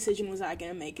graduation, what decision was I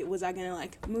going to make? Was I going to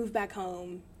like move back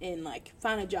home and like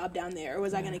find a job down there, or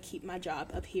was I going to keep my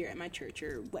job up here at my church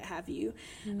or what have you?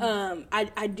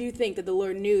 I do think that the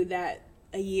Lord knew that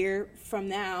a year from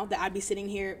now that I'd be sitting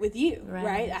here with you,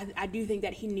 right? I do think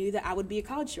that he knew that I would be a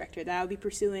college director, that I would be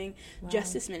pursuing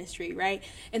justice ministry, right?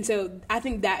 And so I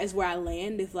think that is where I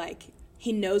land, if like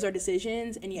he knows our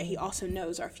decisions, and yet he also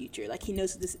knows our future. Like he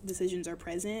knows the decisions are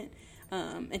present,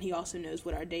 and he also knows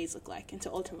what our days look like. And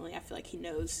so ultimately I feel like he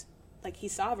knows, like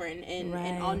he's sovereign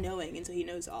and all-knowing, and so he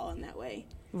knows all in that way.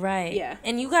 Right. Yeah.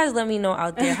 And you guys let me know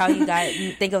out there how you guys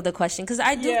think of the question, because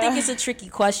I do think it's a tricky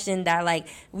question that, like,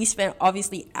 we spent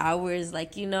obviously hours,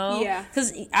 like, Yeah.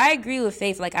 Because I agree with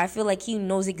Faith. Like, I feel like he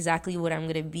knows exactly what I'm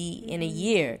going to be in a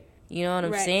year. You know what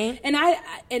I'm saying? And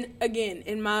and again,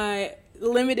 in my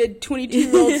limited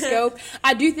 22-year-old scope,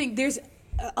 I do think there's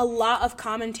a lot of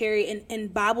commentary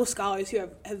and Bible scholars who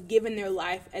have given their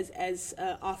life as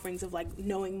offerings of like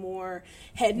knowing more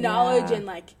head knowledge, and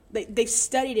like they've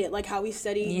studied it like how we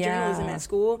study journalism at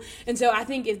school. And so I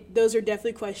think if those are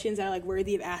definitely questions that are like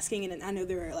worthy of asking, and I know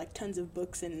there are like tons of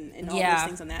books and all those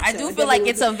things on that. I do feel like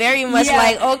it's a very much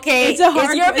like, okay, it's a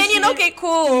hard is your question. opinion okay,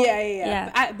 cool.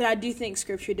 Yeah. But I do think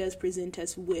Scripture does present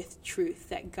us with truth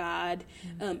that God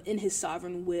in his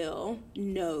sovereign will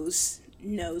knows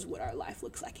what our life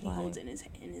looks like, and he holds it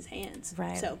in his hands.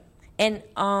 Right. So, and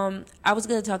I was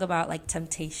gonna talk about like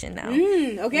temptation now.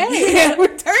 Okay.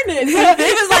 We're turning. It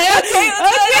was like,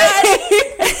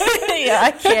 okay, yeah,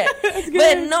 I can't.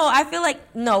 But no, I feel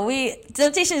like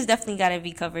temptation is definitely gotta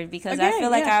be covered, because I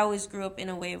feel like I always grew up in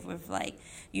a way of like,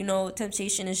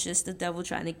 temptation is just the devil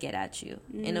trying to get at you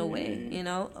in a way.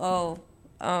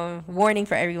 Warning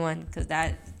for everyone, because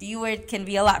that D word can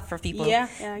be a lot for people. Yeah,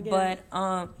 I get it.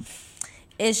 But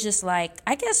it's just like,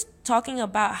 I guess, talking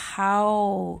about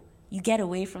how you get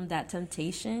away from that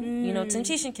temptation.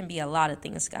 Temptation can be a lot of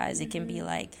things, guys. It can be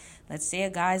like, let's say a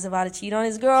guy's about to cheat on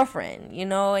his girlfriend,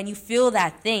 and you feel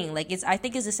that thing. Like, I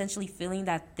think it's essentially feeling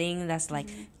that thing that's like,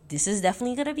 this is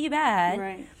definitely going to be bad.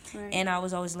 Right. And I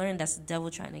was always learning that's the devil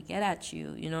trying to get at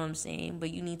you. You know what I'm saying? But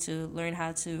you need to learn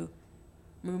how to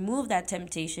remove that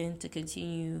temptation to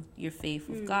continue your faith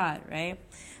with God, right?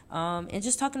 And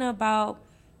just talking about,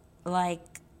 like,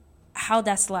 how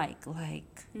that's like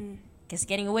guess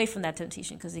getting away from that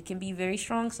temptation, because it can be very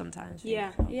strong sometimes.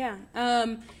 Right? Yeah.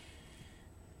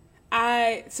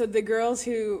 So the girls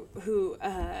who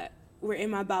were in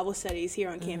my Bible studies here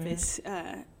on campus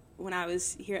when I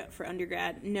was here for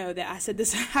undergrad know that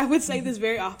I would say this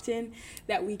very often,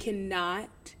 that we cannot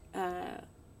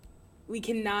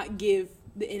give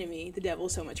the enemy, the devil,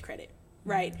 so much credit,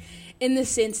 right? In the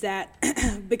sense that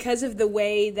because of the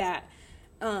way that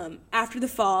after the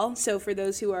fall, so for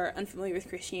those who are unfamiliar with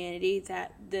Christianity,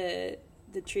 that the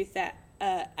truth that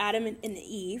Adam and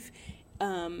Eve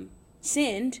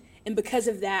sinned, and because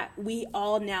of that, we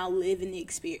all now live in the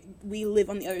experience. We live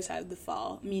on the other side of the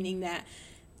fall, meaning that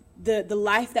the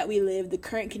life that we live, the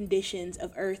current conditions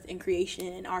of earth and creation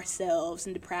and ourselves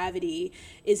and depravity,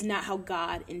 is not how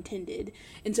God intended.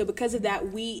 And so because of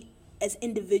that, we as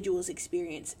individuals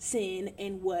experience sin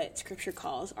and what Scripture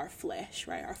calls our flesh,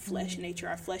 right? Our flesh nature,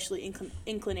 our fleshly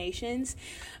inclinations.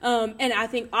 And I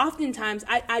think oftentimes,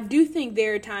 I do think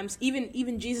there are times,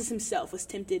 even Jesus himself was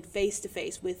tempted face to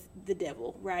face with the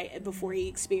devil, right? Before he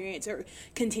experienced or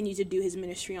continued to do his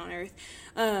ministry on earth.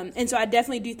 And so I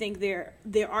definitely do think there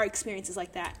are experiences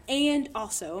like that. And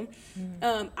also,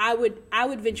 I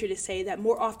would venture to say that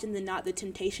more often than not, the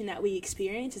temptation that we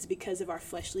experience is because of our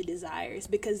fleshly desires,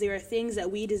 because there are things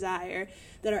that we desire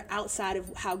that are outside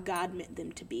of how God meant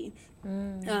them to be.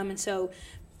 And so,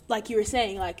 like you were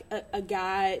saying, like a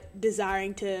guy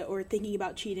desiring to or thinking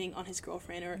about cheating on his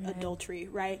girlfriend or adultery,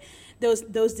 right?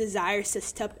 Those desires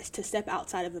to step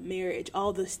outside of a marriage,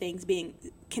 all those things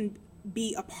can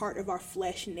be a part of our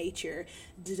flesh nature,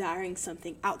 desiring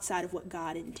something outside of what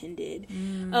God intended.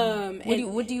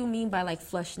 What do you mean by like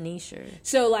flesh nature?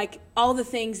 So like all the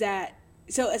things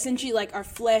so essentially like our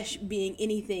flesh being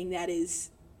anything that is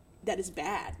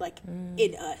bad, like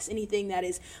in us, anything that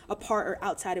is a part or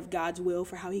outside of God's will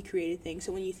for how he created things.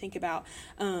 So when you think about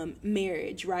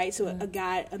marriage, right? So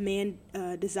a man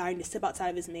desiring to step outside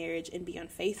of his marriage and be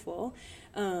unfaithful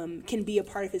can be a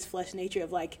part of his flesh nature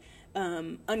of like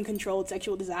uncontrolled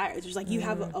sexual desires. There's like you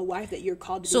have a wife that you're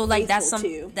called to be faithful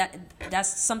to.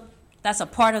 That's a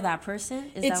part of that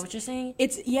person. Is that what you're saying?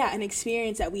 It's an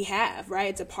experience that we have, right?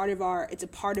 It's a part of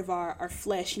our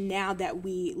flesh now that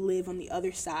we live on the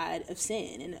other side of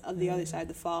sin and of the other side of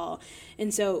the fall.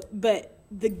 And so, but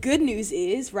the good news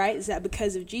is, right, is that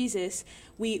because of Jesus,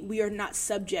 we are not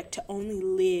subject to only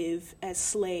live as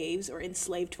slaves or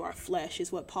enslaved to our flesh,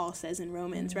 is what Paul says in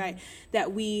Romans, right?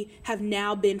 That we have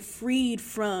now been freed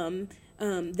from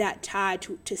that tie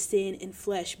to sin and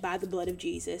flesh by the blood of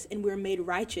Jesus, and we're made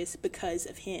righteous because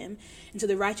of him. And so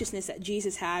the righteousness that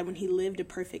Jesus had when he lived a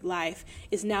perfect life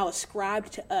is now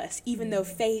ascribed to us, even though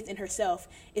faith in herself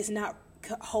is not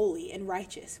holy and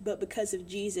righteous, but because of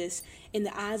Jesus, in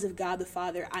the eyes of God the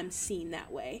Father, I'm seen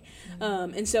that way.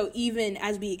 And so even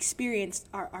as we experience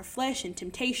our flesh and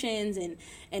temptations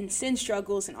and sin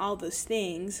struggles and all those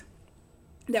things,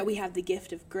 that we have the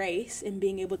gift of grace and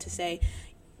being able to say,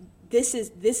 this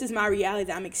is my reality,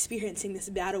 that I'm experiencing this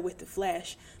battle with the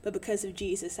flesh, but because of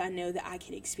Jesus, I know that I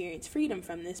can experience freedom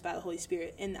from this by the Holy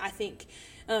Spirit. And I think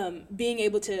being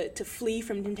able to flee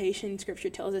from temptation, Scripture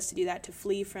tells us to do that, to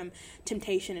flee from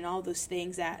temptation and all those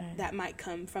things that might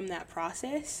come from that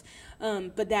process,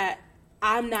 but that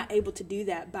I'm not able to do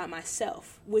that by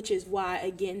myself, which is why,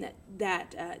 again,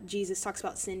 that Jesus talks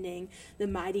about sending the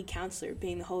mighty counselor,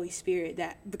 being the Holy Spirit,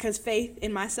 that because faith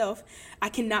in myself, I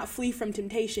cannot flee from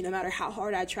temptation no matter how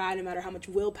hard I try, no matter how much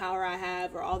willpower I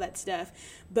have or all that stuff.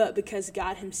 But because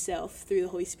God himself, through the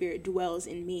Holy Spirit, dwells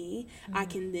in me, I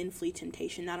can then flee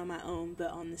temptation, not on my own,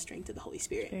 but on the strength of the Holy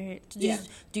Spirit.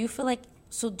 Do you feel like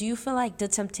the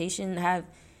temptation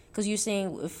because you're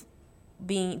saying if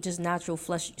being just natural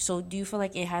flesh, so do you feel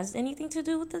like it has anything to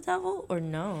do with the devil or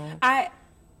no? I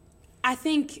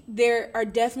think there are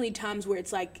definitely times where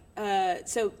it's like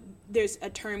so there's a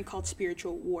term called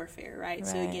spiritual warfare, right?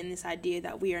 So again, this idea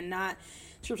that we are not,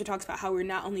 Scripture talks about how we're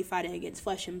not only fighting against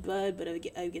flesh and blood, but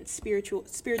against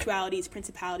spiritualities,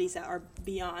 principalities that are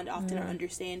beyond often our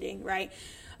understanding, right?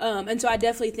 And so I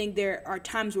definitely think there are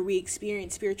times where we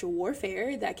experience spiritual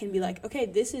warfare that can be like, okay,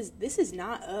 this is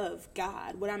not of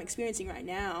God. What I'm experiencing right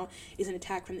now is an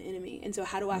attack from the enemy. And so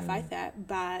how do I fight that?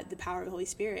 By the power of the Holy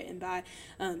Spirit and by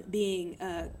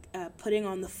putting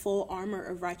on the full armor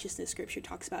of righteousness, Scripture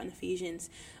talks about in Ephesians,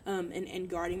 and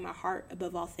guarding my heart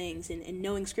above all things, and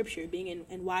knowing Scripture, being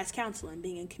in wise counsel and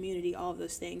being in community, all of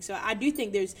those things. So I do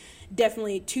think there's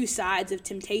definitely two sides of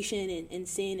temptation and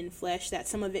sin and flesh, that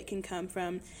some of it can come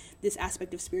from this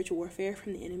aspect of spiritual warfare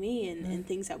from the enemy and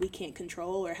things that we can't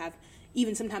control or have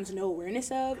even sometimes no awareness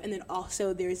of. And then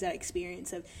also there's that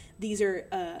experience of these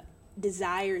are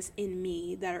desires in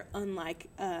me that are unlike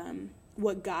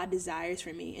what God desires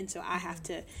for me. And so I have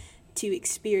to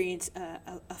experience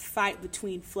a fight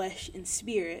between flesh and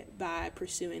spirit by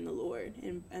pursuing the Lord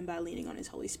and by leaning on his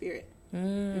Holy Spirit.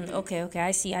 Okay.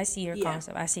 I see your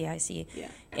concept. I see. Yeah.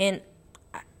 And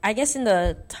I guess in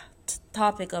the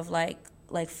topic of like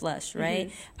flesh, right?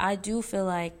 I do feel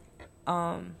like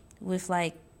I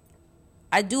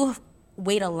do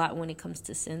wait a lot when it comes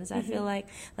to sins. I feel like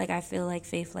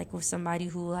faith, like with somebody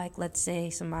who, like, let's say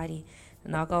somebody,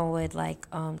 knock on wood, like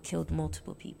killed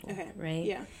multiple people, right?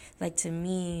 Yeah. Like, to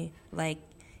me, like,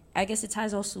 I guess it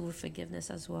ties also with forgiveness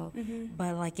as well.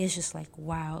 But like, it's just like,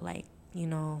 wow, like, you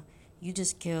know, you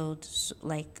just killed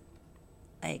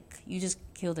you just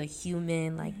killed a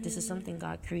human. Like, this is something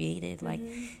God created. Like,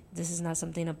 this is not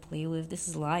something to play with. This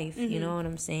is life. You know what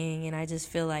I'm saying? And I just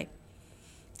feel like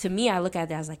to me, I look at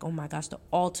that as like, oh my gosh, the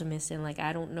ultimate sin. Like,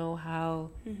 I don't know how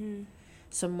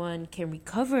someone can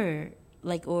recover,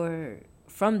 like, or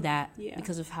from that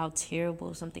because of how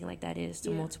terrible something like that is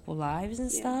to multiple lives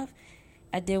and stuff.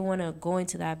 I didn't want to go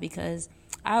into that because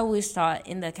I always thought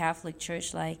in the Catholic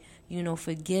Church, like, you know,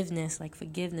 forgiveness, like,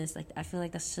 I feel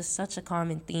like that's just such a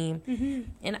common theme.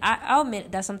 And I'll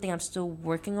admit that's something I'm still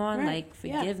working on, like,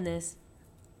 forgiveness.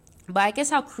 But I guess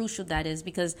how crucial that is,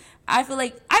 because I feel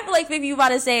like maybe you about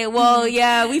to say, well,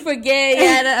 yeah, we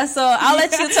forget, so I'll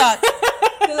let you talk.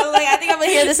 Because I'm like, I think I'm going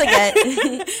to hear this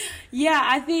again. Yeah,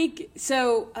 I think,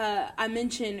 so I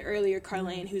mentioned earlier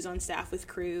Carlane, who's on staff with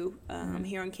Crew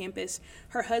here on campus.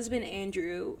 Her husband,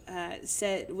 Andrew,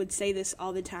 would say this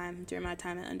all the time during my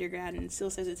time at undergrad, and still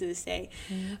says it to this day.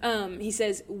 He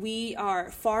says, we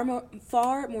are far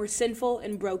more sinful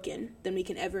and broken than we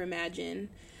can ever imagine,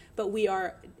 but we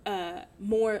are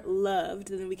more loved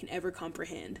than we can ever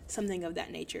comprehend, something of that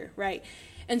nature, right?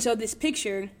 And so this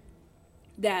picture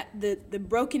that the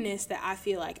brokenness that I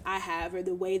feel like I have, or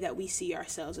the way that we see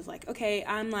ourselves, is like, okay,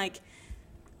 I'm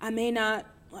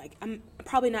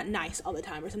probably not nice all the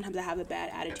time, or sometimes I have a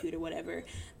bad attitude or whatever.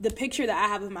 The picture that I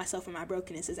have of myself and my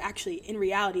brokenness is actually, in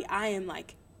reality, I am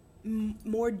like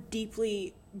more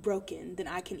deeply broken than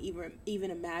I can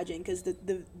even imagine, because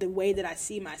the way that I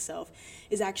see myself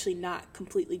is actually not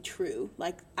completely true.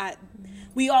 Like I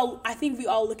think we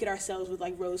all look at ourselves with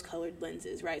like rose-colored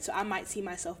lenses, right? So I might see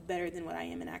myself better than what I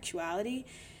am in actuality.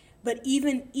 But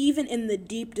even in the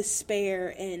deep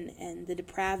despair and the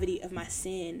depravity of my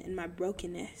sin and my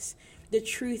brokenness, the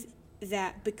truth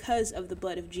that because of the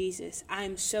blood of Jesus, I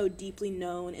am so deeply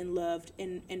known and loved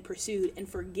and pursued and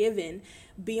forgiven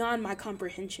beyond my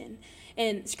comprehension.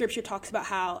 And Scripture talks about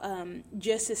how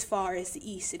just as far as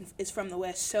the east is from the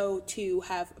west, so too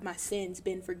have my sins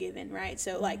been forgiven, right?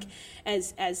 So like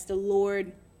as the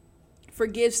Lord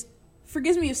forgives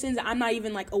me of sins that I'm not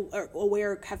even like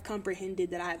aware or have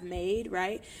comprehended that I've made,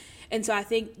 right? And so I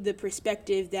think the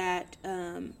perspective that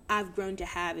I've grown to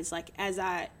have is like,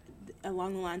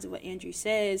 along the lines of what Andrew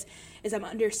says, is I'm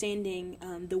understanding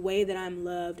the way that I'm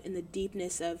loved and the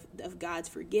deepness of God's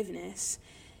forgiveness.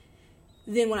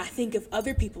 Then when I think of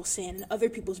other people's sin and other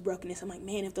people's brokenness, I'm like,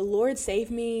 man, if the Lord saved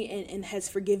me and has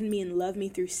forgiven me and loved me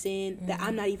through sin that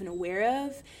I'm not even aware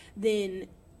of, then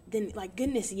like,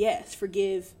 goodness, yes,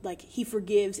 he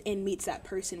forgives and meets that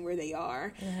person where they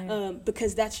are.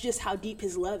 Because that's just how deep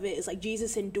his love is. Like,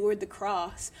 Jesus endured the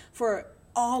cross for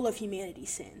all of humanity's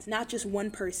sins, not just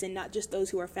one person, not just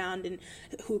those who are found and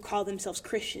who call themselves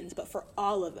Christians, but for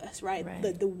all of us, right?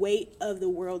 The weight of the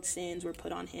world's sins were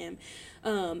put on him.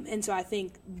 And so I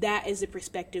think that is a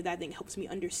perspective that I think helps me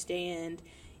understand,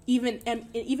 even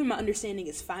my understanding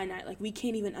is finite. Like, we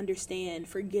can't even understand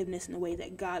forgiveness in the way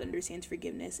that God understands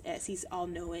forgiveness, as he's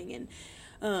all-knowing.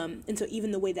 And so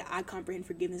even the way that I comprehend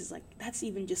forgiveness is like, that's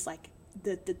even just like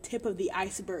the tip of the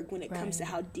iceberg when it comes to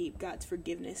how deep God's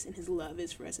forgiveness and his love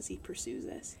is for us as he pursues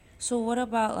us. So what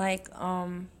about like,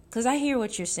 because I hear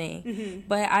what you're saying,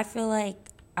 but I feel like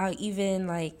I'll even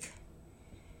like,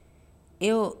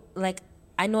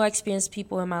 I know I experienced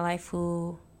people in my life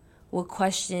who will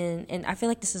question, and I feel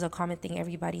like this is a common thing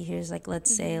everybody hears, like,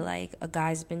 let's say like a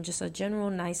guy's been just a general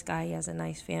nice guy, he has a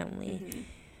nice family,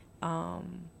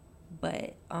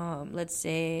 but let's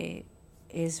say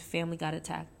his family got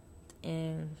attacked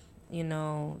and, you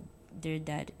know, they're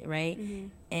dead, right?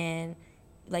 And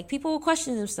like, people will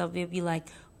question themselves. They'll be like,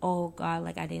 oh God,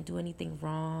 like, I didn't do anything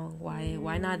wrong,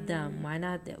 why not them, why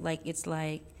not them? Like, it's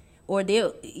like, or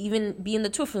they'll even be in the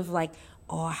truth of like,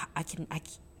 oh,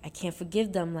 I can't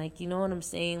forgive them, like, you know what I'm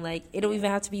saying? Like, it don't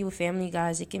even have to be with family,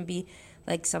 guys. It can be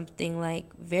like something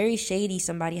like very shady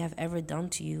somebody have ever done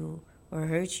to you or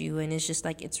hurt you, and it's just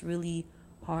like, it's really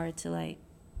hard to like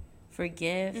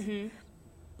forgive.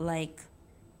 Like,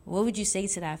 what would you say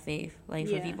to that, Faith? Like,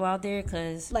 for people out there,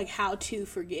 because like, how to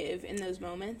forgive in those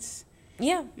moments?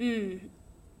 I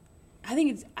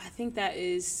think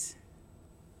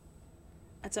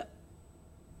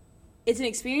it's an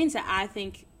experience that I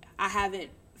think I haven't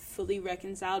fully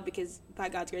reconciled, because by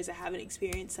God's grace I haven't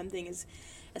experienced something as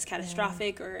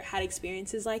catastrophic or had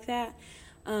experiences like that.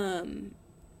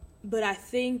 But I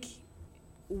think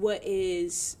what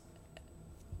is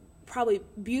probably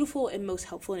beautiful and most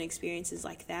helpful in experiences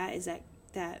like that is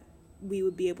that we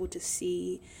would be able to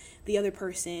see the other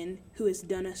person who has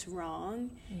done us wrong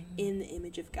in the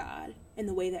image of God and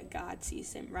the way that God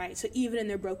sees them, right? So even in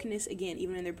their brokenness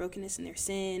and their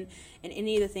sin and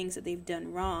any of the things that they've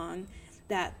done wrong,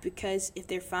 that because if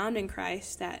they're found in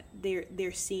Christ, that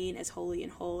they're seen as holy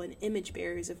and whole and image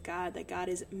bearers of God, that God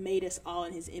has made us all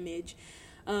in his image.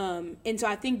 And so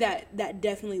I think that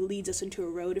definitely leads us into a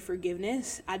road to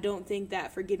forgiveness. I don't think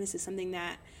that forgiveness is something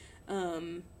that,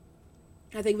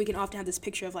 I think we can often have this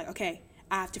picture of like, okay,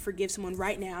 I have to forgive someone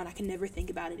right now and I can never think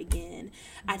about it again.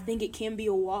 I think it can be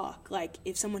a walk. Like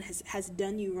if someone has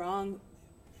done you wrong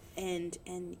and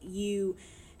you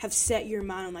have set your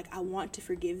mind on like, I want to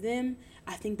forgive them,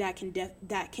 I think that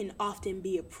can often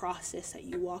be a process that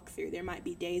you walk through. There might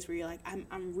be days where you're like,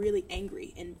 I'm really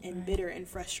angry and bitter and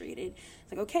frustrated.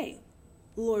 It's like, okay,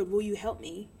 Lord, will you help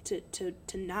me to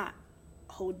not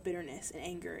hold bitterness and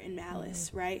anger and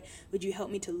malice, right? Would you help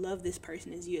me to love this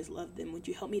person as you has loved them? Would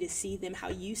you help me to see them how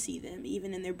you see them,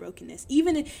 even in their brokenness?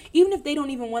 Even if they don't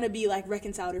even want to be like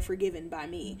reconciled or forgiven by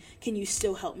me, can you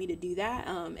still help me to do that?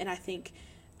 And I think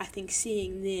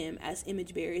seeing them as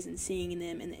image bearers and seeing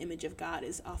them in the image of God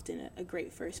is often a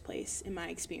great first place in my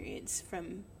experience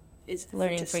is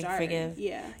learning to forgive.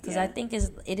 Yeah. Because I think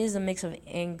it is a mix of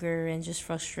anger and just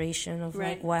frustration of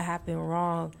like what happened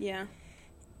wrong. Yeah.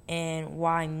 And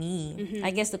why me? I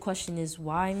guess the question is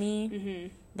why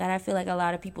me? That I feel like a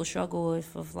lot of people struggle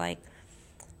with of like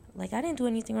I didn't do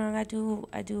anything wrong. I do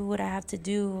what I have to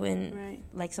do, and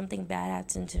like something bad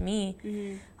happened to me.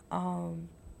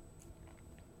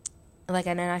 Like,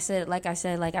 and then I said, like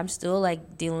I'm still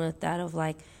like dealing with that of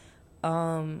like,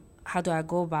 how do I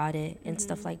go about it and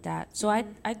stuff like that. So I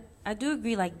do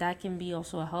agree like that can be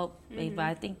also a help, but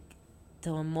I think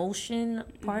the emotion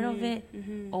part of it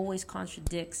always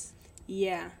contradicts.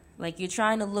 Yeah. Like you're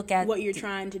trying to look at what you're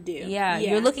trying to do. Yeah.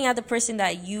 You're looking at the person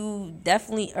that you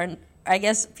definitely are. I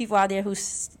guess people out there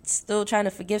who's still trying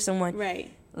to forgive someone.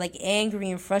 Right. Like angry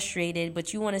and frustrated,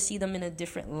 but you want to see them in a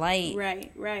different light.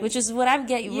 Right. Which is what I'm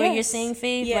getting. What you're saying,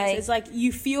 Faith. Yes, like, it's like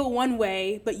you feel one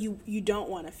way, but you don't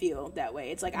want to feel that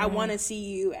way. It's like I want to see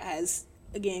you as,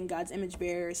 again, God's image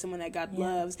bearer, someone that God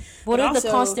loves. But also,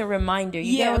 the constant reminder.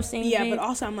 You get what I'm saying? Yeah, but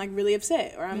also I'm like really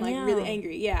upset or I'm like really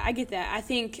angry. Yeah, I get that. I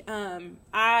think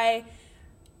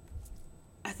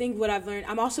I think what I've learned,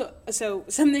 I'm also, so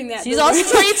something that... She's also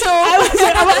 22.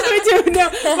 I'm also 22. No,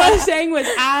 what I was saying was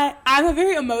I'm a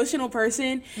very emotional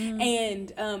person,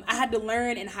 and I had to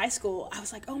learn in high school. I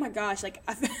was like, oh my gosh, like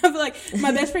I feel like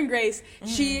my best friend Grace,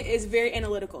 she is very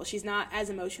analytical. She's not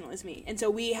as emotional as me. And so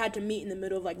we had to meet in the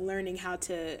middle of like learning how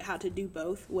to do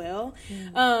both well.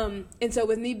 And so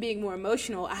with me being more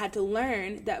emotional, I had to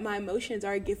learn that my emotions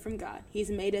are a gift from God.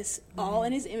 He's made us all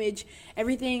in his image.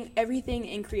 Everything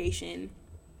in creation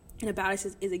and about us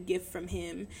is a gift from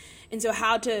him. And so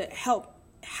asking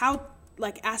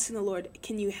the Lord,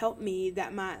 can you help me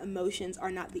that my emotions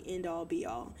are not the end all be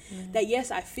all? That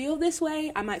yes, I feel this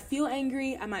way. I might feel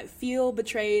angry. I might feel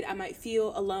betrayed. I might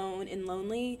feel alone and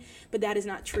lonely, but that is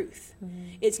not truth.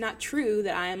 It's not true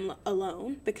that I am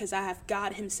alone because I have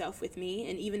God himself with me.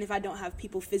 And even if I don't have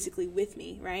people physically with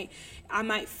me, right, I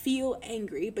might feel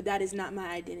angry, but that is not my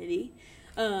identity.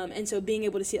 And so being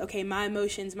able to see, okay, my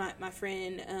emotions, my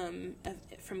friend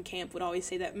from camp would always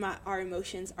say that our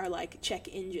emotions are like check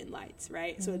engine lights,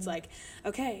 right? So it's like,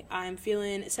 okay, I'm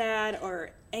feeling sad or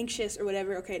anxious or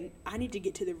whatever. Okay, I need to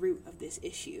get to the root of this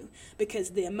issue because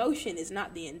the emotion is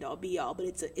not the end all be all, but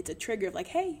it's a trigger of like,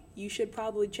 hey, you should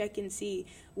probably check and see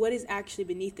what is actually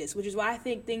beneath this, which is why I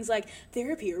think things like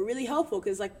therapy are really helpful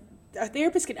because like, our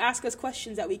therapist can ask us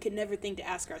questions that we could never think to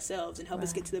ask ourselves and help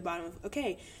us get to the bottom of,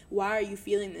 okay, why are you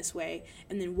feeling this way?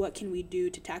 And then what can we do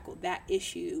to tackle that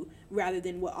issue rather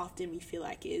than what often we feel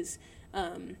like is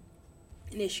an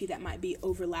issue that might be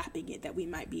overlapping it, that we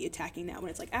might be attacking that when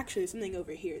it's like, actually, there's something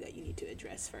over here that you need to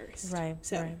address first.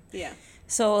 Yeah.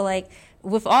 So, like,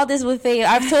 with all this with Faye,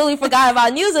 I've totally forgot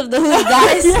about News of the Hood,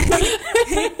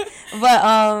 guys.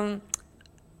 But,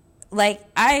 like,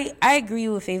 I agree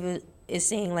with Faye is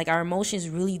saying like our emotions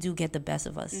really do get the best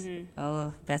of us.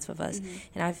 Best of us.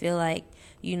 And I feel like,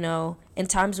 you know, in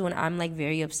times when I'm like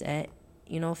very upset,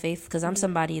 you know, Faith, because I'm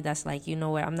somebody that's like, you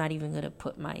know what, I'm not even gonna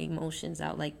put my emotions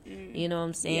out, like, you know what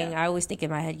I'm saying? I always think in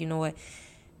my head, you know what,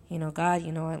 God,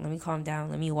 you know what, let me calm down,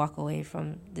 let me walk away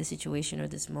from this situation or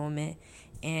this moment.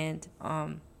 And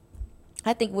I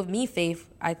think with me, Faith,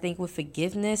 I think with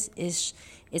forgiveness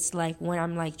it's like when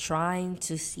I'm like trying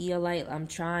to see a light, I'm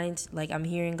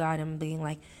hearing God, I'm being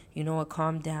like, you know what,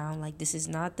 calm down. Like, this is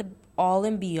not the all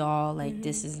and be all. Like,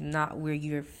 this is not where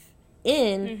you're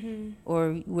in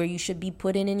or where you should be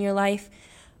put in your life.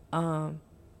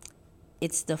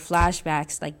 It's the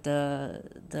flashbacks, like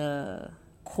the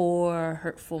core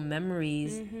hurtful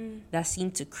memories that seem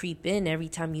to creep in every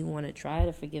time you want to try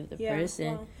to forgive the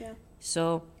person.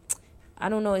 So, I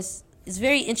don't know, it's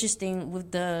very interesting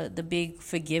with the big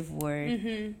forgive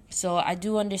word. So I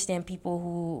do understand people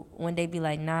who, when they be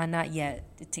like, nah, not yet.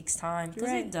 It takes time.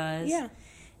 Because it does. Yeah.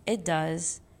 It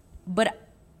does. But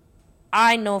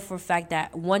I know for a fact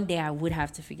that one day I would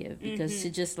have to forgive, because to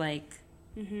just like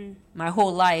my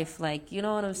whole life, like, you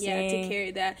know what I'm saying? Yeah, to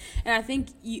carry that. And I think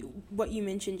what you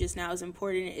mentioned just now is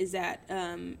important, is that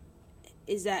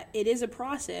it is a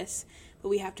process, but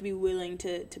we have to be willing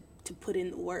to put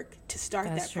in the work to start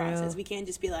that process. We can't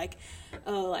just be like,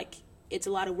 oh, like, it's a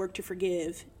lot of work to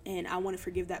forgive, and I want to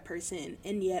forgive that person,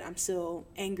 and yet I'm still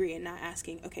angry and not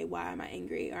asking, okay, why am I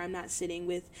angry? Or I'm not sitting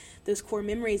with those core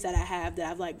memories that I have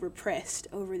that I've like repressed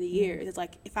over the years. It's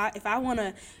like, if I want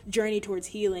to journey towards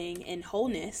healing and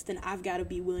wholeness, then I've got to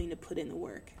be willing to put in the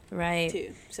work. Right.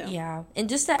 Too. So yeah. And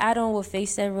just to add on what Faith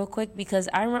said real quick, because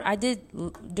I remember I did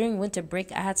during winter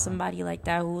break, I had somebody like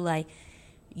that who, like,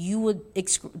 you would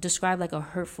describe like a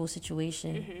hurtful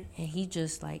situation, and he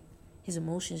just like, his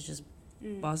emotions just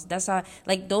boss. That's how,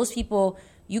 like, those people,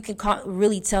 you can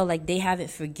really tell, like, they haven't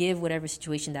forgive whatever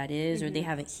situation that is, or they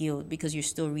haven't healed, because you're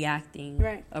still reacting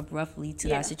abruptly to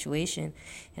that situation.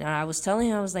 And I was telling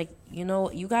him, I was like, you know,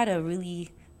 you gotta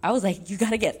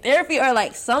get therapy or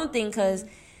like something, because,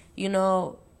 you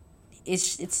know,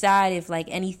 it's sad if like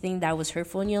anything that was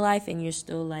hurtful in your life and you're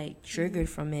still like triggered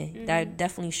from it. That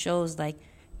definitely shows like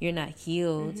you're not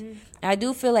healed. I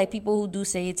do feel like people who do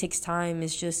say it takes time,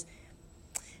 it's just,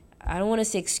 I don't want to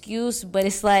say excuse, but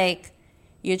it's like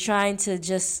you're trying to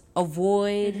just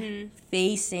avoid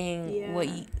facing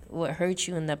what hurt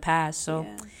you in the past. So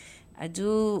I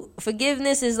do,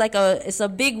 forgiveness is like it's a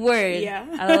big word. Yeah.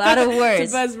 A lot of words.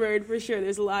 It's a buzzword for sure.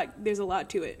 There's a lot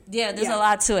to it. Yeah, there's a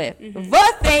lot to it.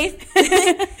 But Faith,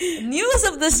 news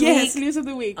of this week. Yes, news of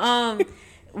the week.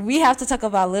 We have to talk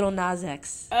about Lil Nas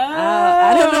X.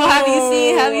 I don't know. Have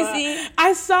you seen?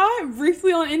 I saw it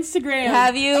briefly on Instagram.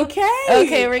 Have you?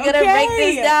 Okay, we're going to break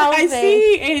this down. I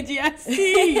see, Angie, I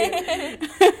see.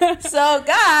 So,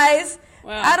 guys,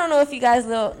 I don't know if you guys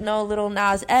know Lil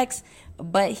Nas X,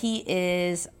 but he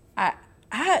is,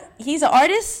 he's an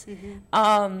artist.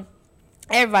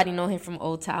 Everybody know him from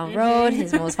Old Town Road,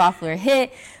 his most popular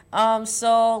hit.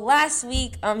 So last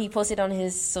week, he posted on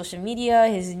his social media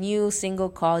his new single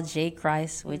called J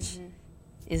Christ, which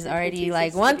is already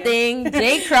like one thing,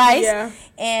 J Christ.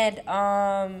 And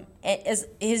it's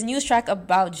his news track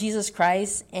about Jesus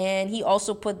Christ. And he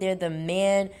also put there the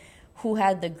man who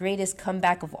had the greatest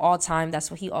comeback of all time.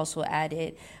 That's what he also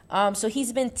added. So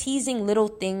he's been teasing little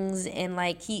things, and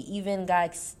like he even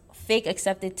got fake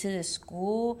accepted to the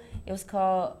school. It was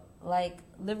called like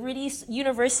Liberty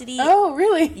University. Oh,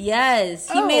 really?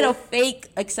 Yes. He made a fake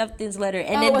acceptance letter,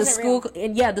 and then the school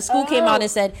came out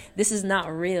and said this is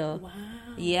not real. Wow.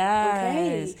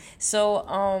 Yes. Okay.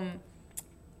 So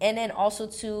and then also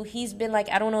too, he's been like,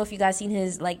 I don't know if you guys seen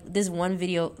his like this one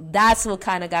video. That's what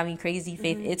kind of got me crazy,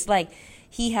 Faith. It's like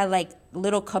he had like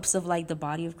little cups of like the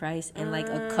body of Christ, and like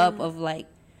a cup of like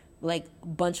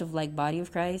bunch of like body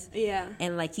of Christ. Yeah.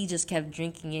 And like he just kept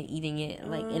drinking it, eating it,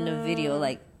 like in the video,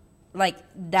 like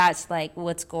that's like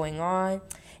what's going on.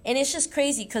 And it's just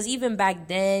crazy because even back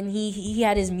then he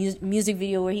had his music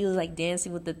video where he was like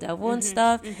dancing with the devil and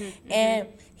stuff. And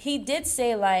he did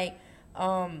say like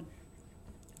y'all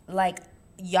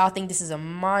think this is a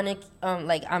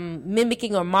like I'm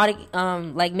mimicking or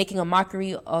like making a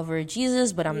mockery over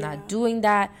Jesus, but I'm not doing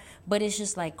that. But it's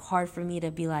just like hard for me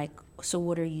to be like, so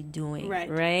what are you doing?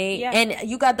 Right? Yeah. And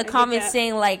you got the comments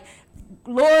saying like,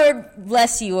 Lord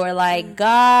bless you, or like,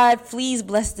 God please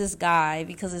bless this guy,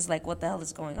 because it's like, what the hell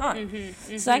is going on?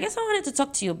 So I guess I wanted to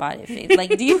talk to you about it, Faith.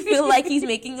 Like, do you feel like he's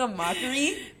making a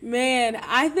mockery? Man,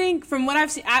 I think from what I've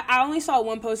seen, I only saw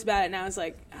one post about it, and I was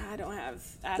like, I don't have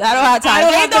time. I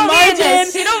don't have the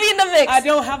margin. She don't be in the mix. I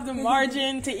don't have the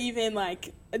margin to even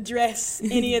like address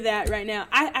any of that right now.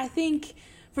 I think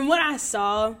from what I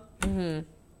saw,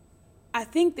 I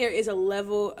think there is a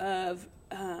level of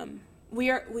we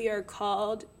are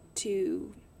called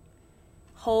to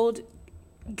hold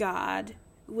God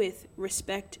with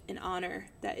respect and honor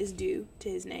that is due to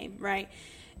his name, right?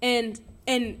 And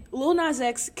Lil Nas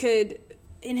X could,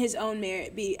 in his own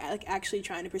merit, be like actually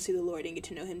trying to pursue the Lord and get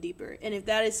to know him deeper. And if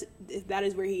that is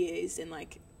where he is, then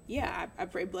like, yeah, I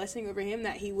pray blessing over him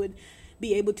that he would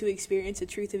be able to experience the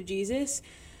truth of Jesus.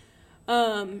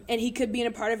 And he could be in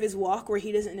a part of his walk where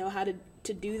he doesn't know how to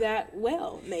do that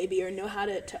well, maybe, or know how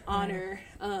to honor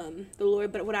the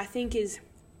Lord. But what I think is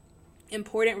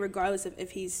important, regardless of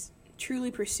if he's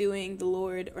truly pursuing the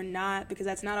Lord or not, because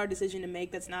that's not our decision to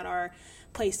make, that's not our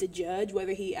place to judge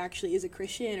whether he actually is a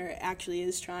Christian or actually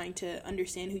is trying to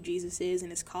understand who Jesus is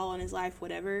and his call on his life,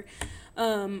 whatever.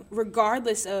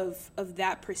 Regardless of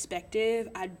that perspective,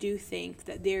 I do think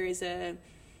that there is a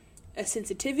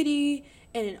sensitivity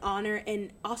and an honor,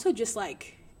 and also just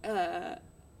like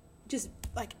just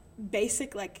like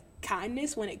basic like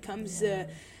kindness when it comes to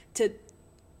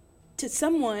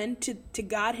someone, to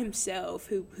God himself,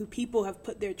 who people have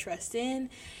put their trust in.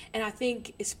 And I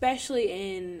think especially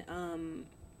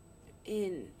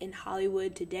in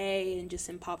Hollywood today and just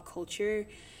in pop culture,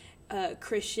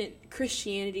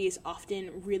 Christianity is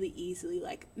often really easily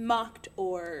like mocked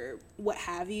or what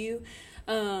have you.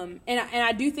 And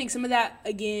I do think some of that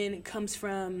again comes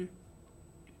from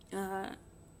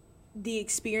the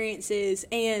experiences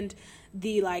and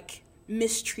the like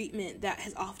mistreatment that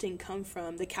has often come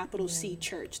from the capital C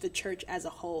church, the church as a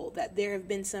whole, that there have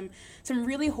been some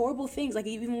really horrible things. Like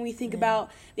even when we think about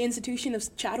the institution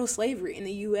of chattel slavery in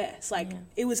the U.S., like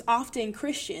it was often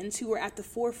Christians who were at the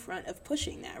forefront of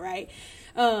pushing that, right?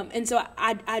 And so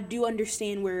I do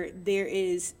understand where there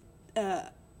is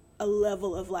a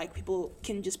level of like people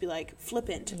can just be like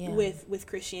flippant with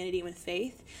Christianity and with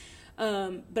faith.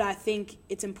 But I think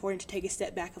it's important to take a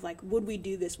step back of like, would we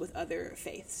do this with other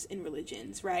faiths and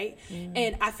religions, right?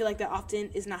 And I feel like that often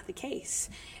is not the case.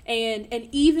 And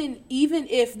even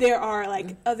if there are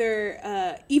like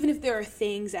other, even if there are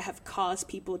things that have caused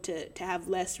people to have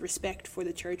less respect for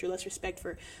the church or less respect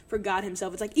for God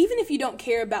himself, it's like, even if you don't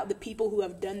care about the people who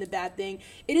have done the bad thing,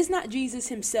 it is not Jesus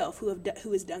himself who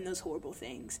has done those horrible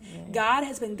things. God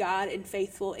has been God and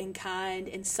faithful and kind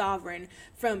and sovereign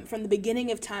from the beginning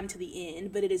of time to the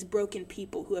end, but it is broken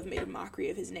people who have made a mockery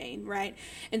of his name, right?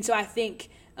 And so I think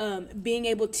being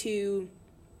able to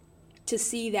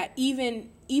see that even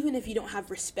if you don't have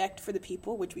respect for the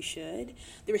people, which we should,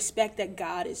 the respect that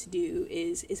God is due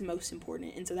is most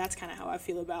important. And so that's kind of how I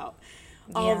feel about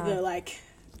all of the like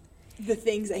the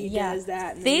things that he does.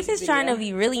 That Faith is trying to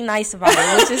be really nice about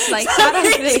it, which is like shout out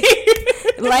to Faith.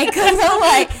 Like, cause I'm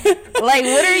like,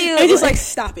 what are you? And just like,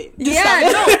 stop it. Just stop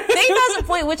it. No, Faith has a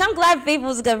point, which I'm glad Faith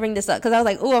was gonna bring this up, because I was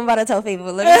like, oh, I'm about to tell Faith,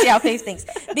 but let me see how Faith thinks,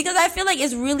 because I feel like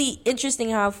it's really interesting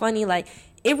how funny like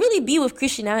it really be with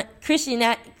Christianity.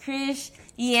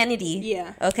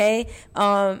 Yeah. Okay.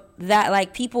 That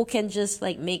like people can just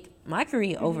like make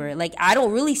mockery over it. Like I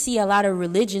don't really see a lot of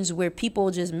religions where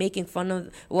people just making fun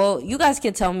of. Well, you guys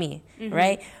can tell me,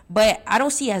 right? But I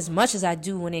don't see as much as I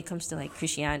do when it comes to like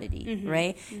Christianity,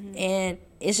 right? And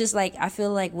it's just like I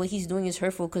feel like what he's doing is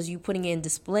hurtful because you putting it in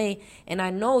display, and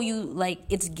I know you like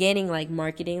it's getting like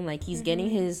marketing, like he's getting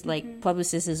his like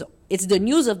publicist. It's the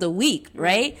news of the week,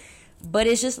 right? But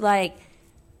it's just like.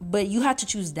 But you had to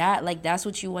choose that, like that's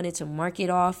what you wanted to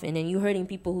market off, and then you hurting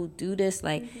people who do this,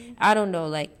 like I don't know,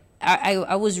 like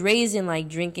I was raised in like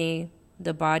drinking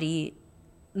the body,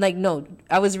 like no,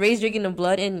 I was raised drinking the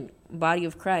blood and body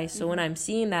of Christ. So when I'm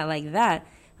seeing that like that,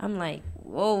 I'm like,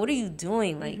 whoa, what are you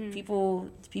doing? Like people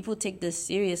take this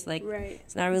serious, like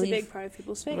it's not really it's a big part of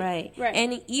people's faith, right.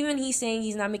 And even he's saying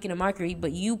he's not making a mockery,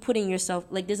 but you putting yourself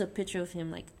like there's a picture of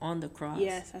him like on the cross.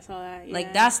 Yes, I saw that.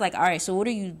 Like that's like, all right, so what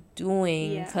are you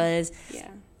doing? Because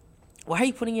why are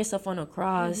you putting yourself on a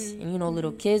cross? And you know,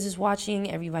 little kids is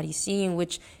watching, everybody's seeing,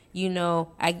 which you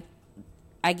know,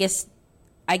 I guess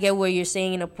I get where you're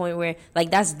saying in a point where like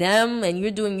that's them and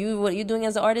you're doing what you're doing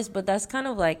as an artist, but that's kind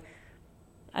of like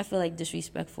I feel like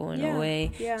disrespectful in a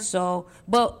way. So,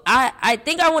 but I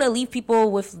think I want to leave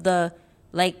people with the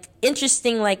like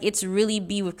interesting, like it's really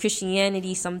be with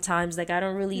Christianity sometimes. Like I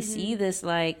don't really see this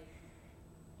like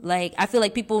I feel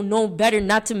like people know better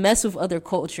not to mess with other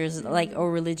cultures like or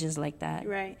religions like that.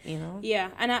 Right. You know?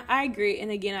 Yeah, and I agree.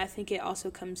 And again, I think it also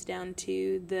comes down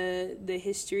to the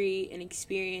history and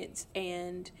experience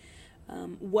and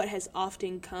what has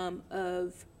often come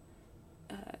of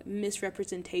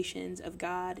misrepresentations of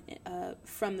God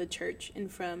from the church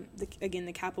and from the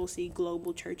capital C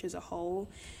global church as a whole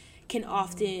can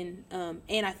often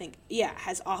and I think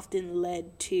has often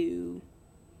led to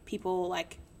people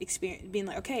like experience being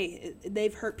like, okay,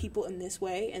 they've hurt people in this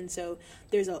way, and so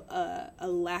there's a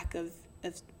lack of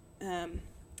it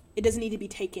doesn't need to be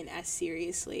taken as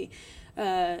seriously,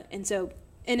 and so.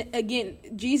 And again,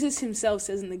 Jesus himself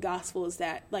says in the Gospels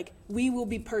that, like, we will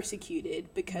be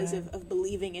persecuted because of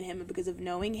believing in him and because of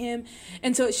knowing him.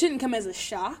 And so it shouldn't come as a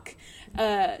shock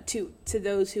to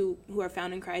those who are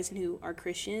found in Christ and who are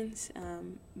Christians.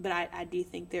 But I do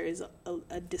think there is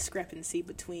a discrepancy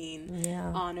between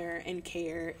honor and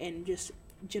care and just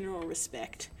general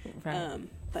respect. Right.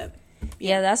 But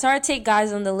that's our take,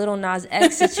 guys, on the Lil Nas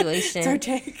X situation. It's our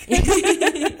take.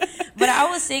 But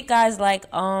I would say, guys, like,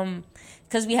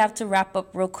 because we have to wrap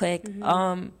up real quick.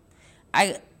 I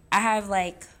have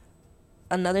like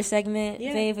another segment,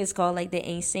 babe. It's called like the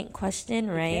A.SAINT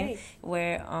question, right?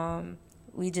 Where I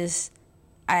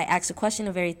ask a question,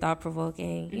 a very thought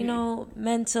provoking, you know,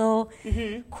 mental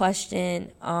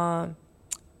question.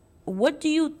 what do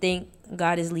you think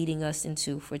God is leading us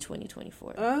into for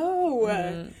 2024?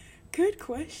 Oh, good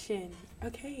question.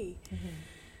 Okay.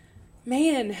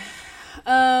 Man.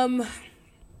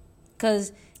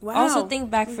 Because also think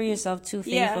back for yourself too,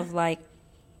 Faith, of like,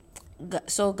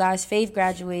 so guys, Faith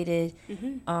graduated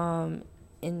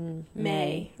in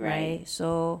May, right?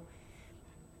 So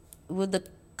with the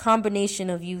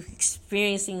combination of you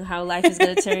experiencing how life is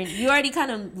going to turn, you already kind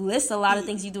of list a lot of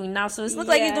things you're doing now, so it looks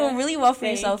like you're doing really well for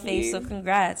yourself, Faith. So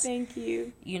congrats. Thank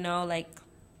you. You know, like,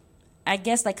 I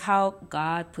guess like how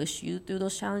God pushed you through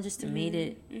those challenges to made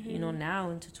it, you know,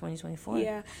 now into 2024.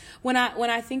 Yeah. When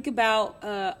I think about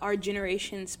our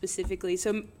generation specifically,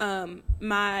 so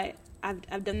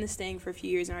I've done this thing for a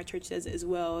few years, and our church does it as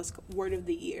well. It's word of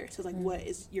the year. So it's like, what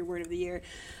is your word of the year?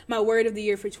 My word of the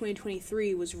year for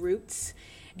 2023 was roots.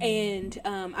 And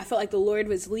I felt like the Lord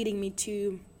was leading me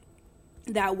to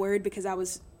that word because I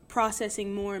was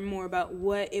processing more and more about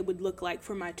what it would look like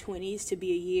for my 20s to be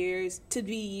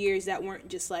years that weren't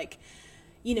just like,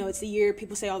 you know, it's the year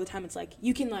people say all the time, it's like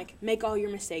you can like make all your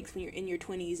mistakes when you're in your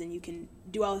 20s and you can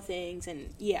do all the things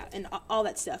and all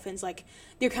that stuff, and it's like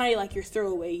they're kind of like your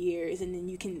throwaway years, and then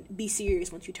you can be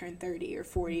serious once you turn 30 or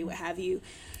 40, what have you.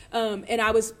 And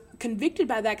I was convicted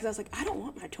by that because I was like, I don't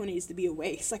want my 20s to be a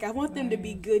waste. Like, I want them to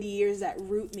be good years that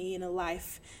root me in a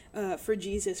life for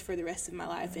Jesus for the rest of my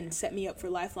life, and set me up for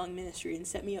lifelong ministry and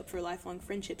set me up for lifelong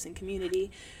friendships and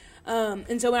community.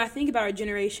 And so when I think about our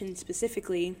generation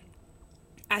specifically,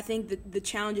 I think that the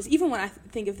challenges, even when I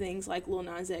think of things like Lil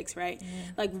Nas X, right?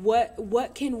 Like,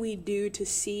 what can we do to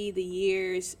see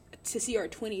our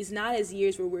 20s not as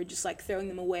years where we're just like throwing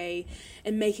them away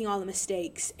and making all the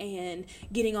mistakes and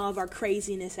getting all of our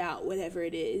craziness out, whatever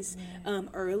it is,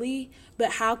 early,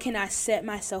 but how can I set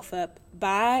myself up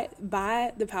by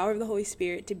the power of the Holy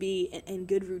Spirit to be in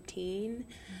good routine,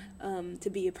 to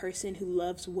be a person who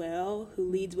loves well, who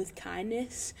leads with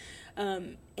kindness,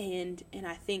 and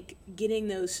I think getting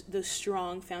those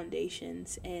strong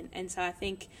foundations, and so I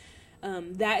think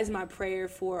that is my prayer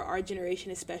for our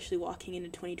generation, especially walking into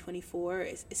 2024,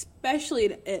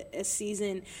 especially a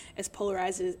season as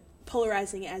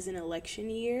polarizing as an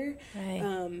election year. Right.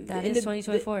 That is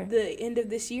 2024. The end of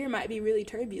this year might be really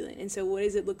turbulent, and so what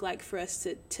does it look like for us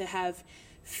to have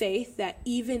faith that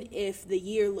even if the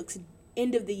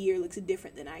end of the year looks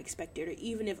different than I expected, or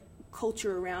even if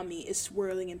culture around me is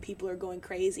swirling and people are going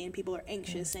crazy and people are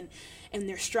anxious and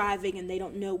they're striving and they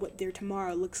don't know what their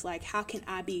tomorrow looks like, how can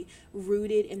I be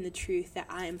rooted in the truth that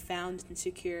I am found and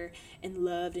secure and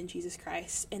loved in Jesus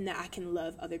Christ, and that I can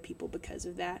love other people because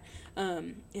of that?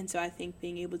 And so I think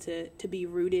being able to be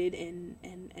rooted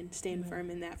and stand firm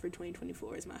in that for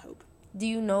 2024 is my hope. Do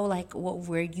you know like what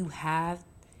word you have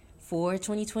for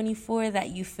 2024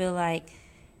 that you feel like,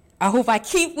 I hope I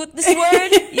keep with this word,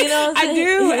 you know what I'm saying?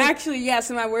 I do, actually, yeah.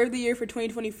 So my word of the year for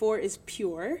 2024 is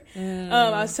pure. I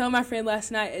was telling my friend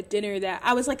last night at dinner that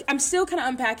I was like, I'm still kind of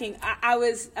unpacking. I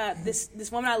was,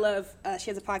 this woman I love, she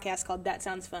has a podcast called That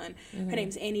Sounds Fun. Her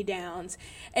name's Angie Downs.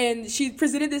 And she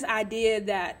presented this idea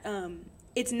that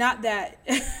it's not that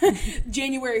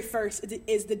January 1st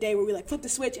is the day where we like flip the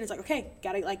switch and it's like, okay,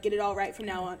 gotta like get it all right from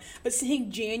now on. But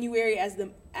seeing January as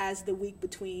the week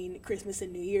between Christmas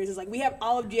and New Year's is like, we have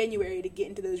all of January to get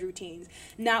into those routines.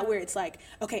 Not where it's like,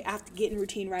 okay, I have to get in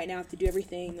routine right now, I have to do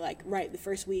everything like right the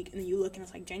first week, and then you look and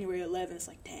it's like January 11th, it's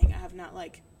like, dang, I have not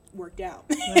like worked out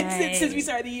since we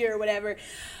started the year or whatever.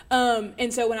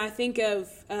 And so when I think of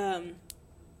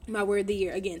my word of the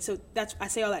year, again, so I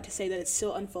say all that to say that it's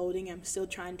still unfolding. I'm still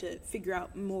trying to figure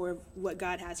out more of what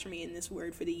God has for me in this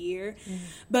word for the year.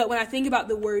 But when I think about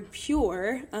the word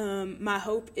pure, my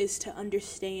hope is to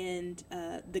understand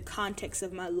the context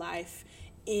of my life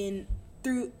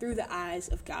through the eyes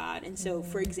of God. And so,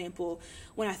 for example,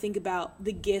 when I think about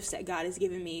the gifts that God has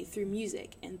given me through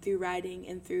music and through writing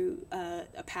and through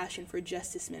a passion for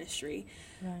justice ministry,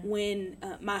 when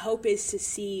my hope is to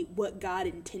see what God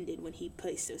intended when he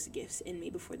placed those gifts in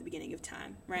me before the beginning of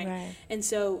time, right? And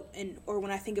so, or when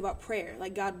I think about prayer,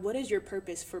 like, God, what is your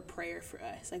purpose for prayer for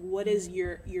us? Like, what is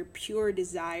your pure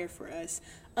desire for us,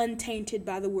 untainted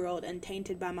by the world,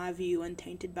 untainted by my view,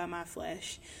 untainted by my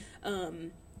flesh?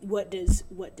 What does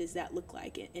that look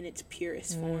like in its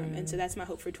purest form? And so that's my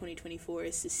hope for 2024,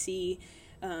 is to see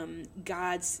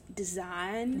God's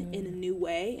design in a new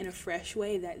way, in a fresh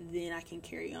way, that then I can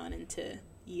carry on into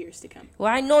years to come.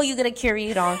 Well, I know you're gonna carry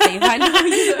it on, Faith. I know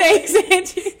you. Thanks,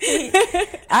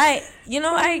 Angie.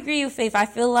 I agree with Faith. I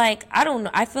feel like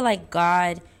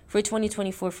God for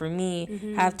 2024 for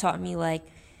me have taught me like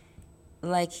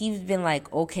he's been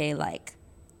like, okay, like,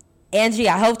 Angie,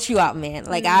 I helped you out, man.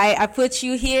 Like, I put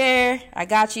you here. I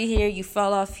got you here. You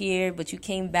fell off here, but you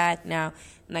came back now.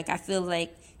 Like, I feel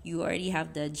like you already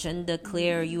have the agenda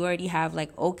clear. You already have,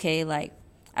 like, okay, like,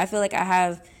 I feel like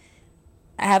I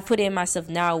have put in myself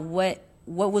now what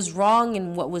was wrong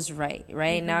and what was right?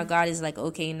 Now God is like,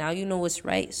 okay, now you know what's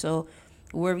right, so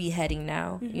where are we heading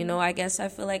now? You know, I guess I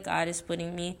feel like God is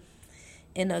putting me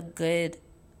in a good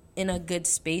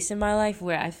space in my life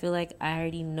where I feel like I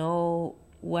already know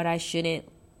what I shouldn't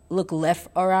look left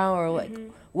around or like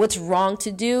what's wrong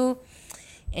to do,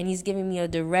 and he's giving me a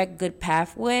direct good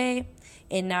pathway.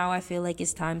 And now I feel like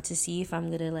it's time to see if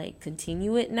I'm gonna like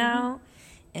continue it now.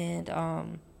 And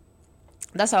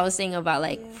that's what I was saying about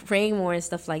like praying more and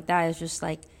stuff like that. It's just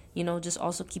like, you know, just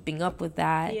also keeping up with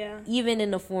that. Even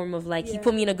in the form of like he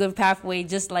put me in a good pathway,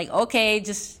 just like, okay,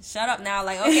 just shut up now,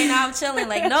 like, okay, now I'm chilling.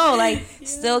 Like, no, like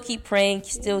still keep praying,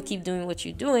 still keep doing what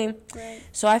you're doing.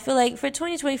 So I feel like for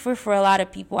 2024, for a lot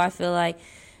of people, I feel like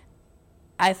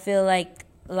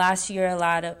last year a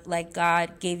lot of like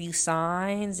God gave you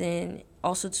signs, and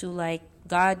also to like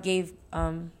God gave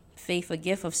Faith a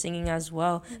gift of singing as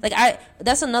well. Like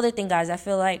that's another thing, guys. I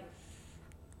feel like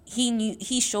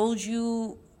he showed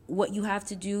you what you have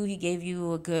to do. He gave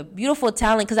you a good, beautiful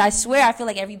talent, because I swear I feel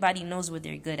like everybody knows what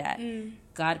they're good at.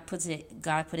 God put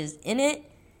us in it,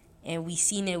 and we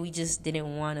seen it. We just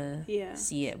didn't want to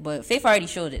see it. But Faith already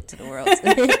showed it to the world.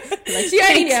 Like she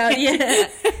already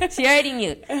knew. She already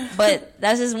knew. But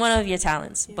that's just one of your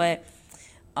talents. But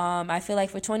I feel like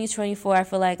for 2024, I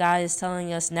feel like God is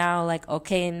telling us now, like,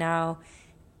 okay, now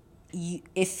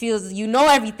it feels you know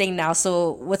everything now.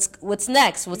 So what's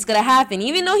next? What's gonna happen?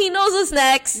 Even though he knows what's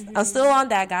next, I'm still on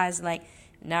that, guys. Like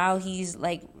now he's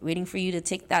like waiting for you to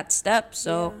take that step.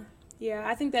 So yeah,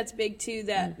 I think that's big too.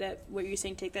 That what you're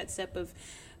saying, take that step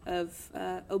of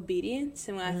obedience.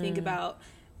 And when I think about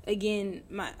again,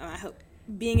 I hope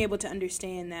being able to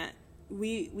understand that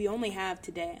we only have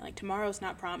today. Like tomorrow's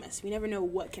not promised. We never know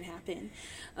what can happen,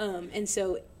 and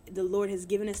so the Lord has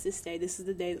given us this day. This is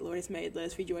the day the Lord has made. Let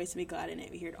us rejoice and be glad in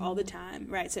it. We hear it all the time,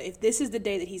 right? So if this is the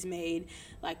day that he's made,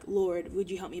 like, Lord,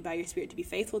 would you help me by your Spirit to be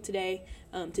faithful today,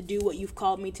 to do what you've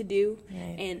called me to do,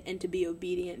 and to be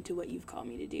obedient to what you've called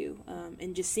me to do,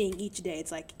 and just seeing each day.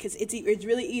 It's like, because it's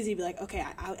really easy to be like, okay,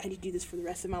 I need to do this for the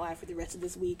rest of my life or the rest of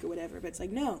this week or whatever. But it's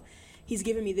like, no, he's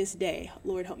given me this day.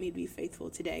 Lord, help me to be faithful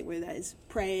today, whether that is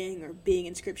praying or being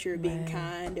in scripture or being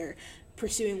kind or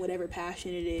pursuing whatever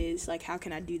passion it is. Like, how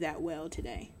can I do that well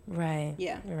today?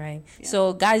 Yeah.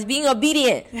 So guys, being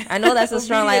obedient, I know that's a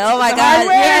strong, like, oh my God,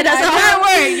 that's a hard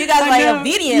word. You guys like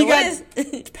obedient. You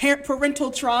guys, parental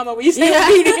trauma when you say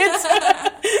obedience.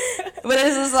 But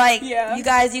it's just like, you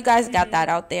guys got that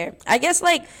out there. I guess,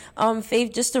 like,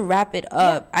 Faith, just to wrap it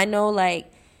up, I know,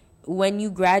 like, when you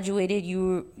graduated,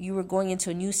 you were going into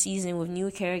a new season with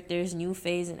new characters, new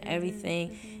phase and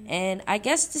everything. And I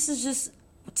guess this is just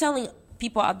telling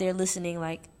people out there listening,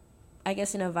 like, I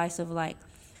guess an advice of, like,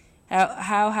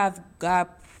 how have God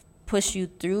pushed you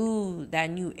through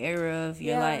that new era of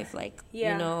your life? Like,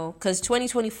 you know, because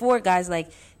 2024, guys,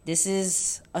 like, this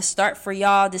is a start for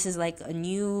y'all. This is like a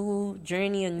new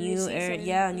journey, a new era,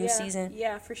 a new season.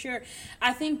 Yeah, for sure.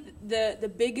 I think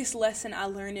the biggest lesson I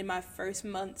learned in my first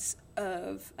months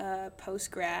of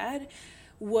post-grad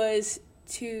was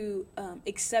to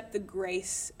accept the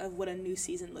grace of what a new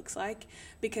season looks like,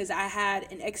 because I had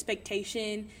an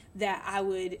expectation that I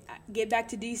would get back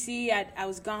to DC. I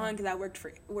was gone because I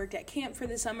worked at camp for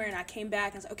the summer, and I came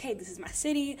back and I was like, okay, this is my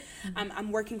city.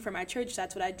 I'm working for my church. So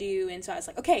that's what I do. And so I was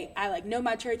like, okay, I like know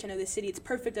my church. I know this city. It's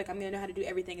perfect. Like, I'm gonna know how to do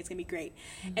everything. It's gonna be great.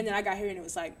 And then I got here and it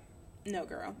was like, no,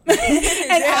 girl. And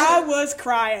I was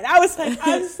crying. I was like,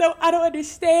 I don't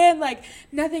understand. Like,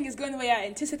 nothing is going the way I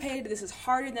anticipated. This is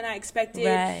harder than I expected.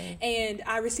 And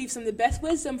I received some of the best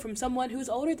wisdom from someone who's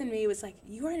older than me. It was like,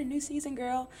 you are in a new season,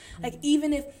 girl. Like,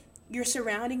 even if your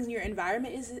surroundings and your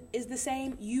environment is the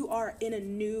same, you are in a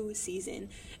new season.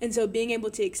 And so being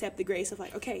able to accept the grace of,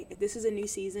 like, okay, if this is a new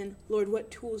season, Lord, what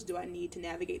tools do I need to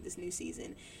navigate this new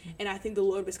season? And I think the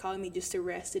Lord was calling me just to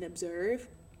rest and observe,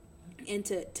 and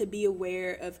to be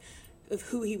aware of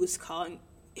who he was calling,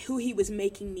 who he was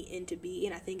making me into be.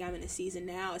 And I think I'm in a season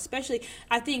now, especially,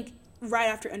 I think right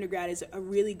after undergrad is a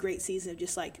really great season of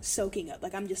just like soaking up.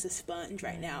 Like, I'm just a sponge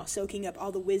right now, soaking up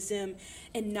all the wisdom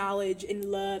and knowledge and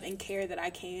love and care that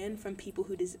I can from people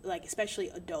who like, especially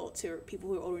adults or people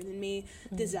who are older than me,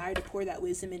 desire to pour that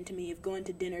wisdom into me, of going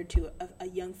to dinner to a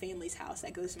young family's house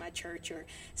that goes to my church, or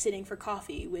sitting for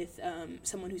coffee with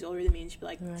someone who's older than me, and just be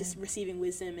like just receiving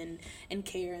wisdom and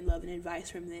care and love and advice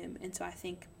from them. And so I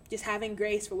think just having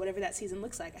grace for whatever that season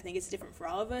looks like. I think it's different for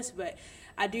all of us, but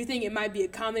I do think it might be a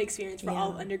common experience for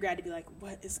all undergrad to be like,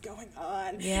 what is going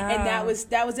on? Yeah. And that was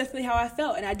definitely how I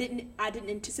felt. And I didn't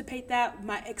anticipate that.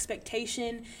 My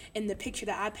expectation and the picture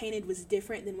that I painted was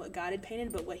different than what God had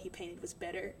painted, but what he painted was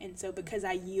better. And so because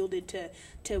I yielded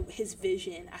to his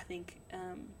vision, I think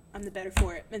I'm the better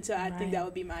for it. And so I think that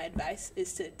would be my advice,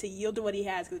 is to yield to what he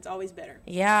has, because it's always better.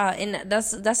 Yeah, and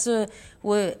that's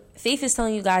what Faith is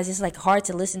telling you guys. It's like hard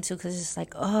to listen to, because it's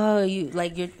like, oh,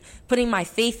 you're putting my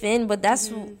faith in, but that's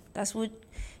what,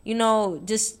 you know,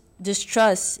 just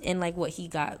trust in like what he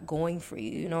got going for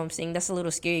you. You know what I'm saying? That's a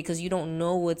little scary, because you don't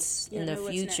know what's in the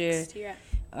future.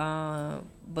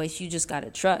 But you just gotta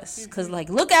trust, because like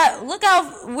look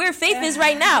out where Faith is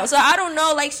right now. So I don't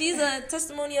know, like she's a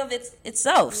testimony of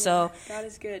itself. So God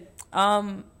is good.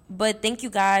 But thank you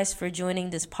guys for joining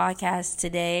this podcast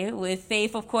today with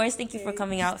Faith. Of course, thank you for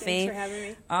coming out, Faith.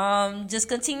 Thanks for having me. Just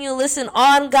continue to listen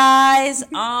on, guys.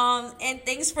 And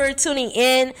thanks for tuning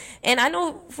in. And I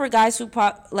know for guys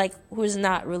who's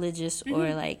not religious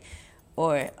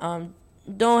or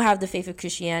don't have the faith of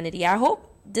Christianity, I hope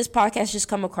this podcast just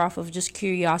come across of just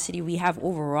curiosity we have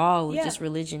overall with just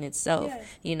religion itself.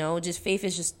 You know, just faith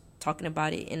is just talking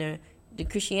about it in the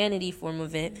Christianity form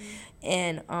of it.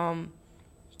 And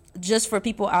just for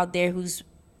people out there who's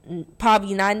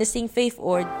probably not in the same faith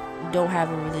or don't have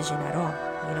a religion at all.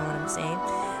 You know what I'm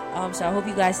saying? So I hope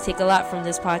you guys take a lot from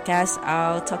this podcast.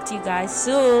 I'll talk to you guys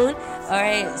soon. All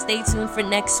right, stay tuned for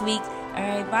next week. All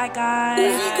right, bye,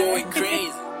 guys. Going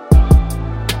crazy.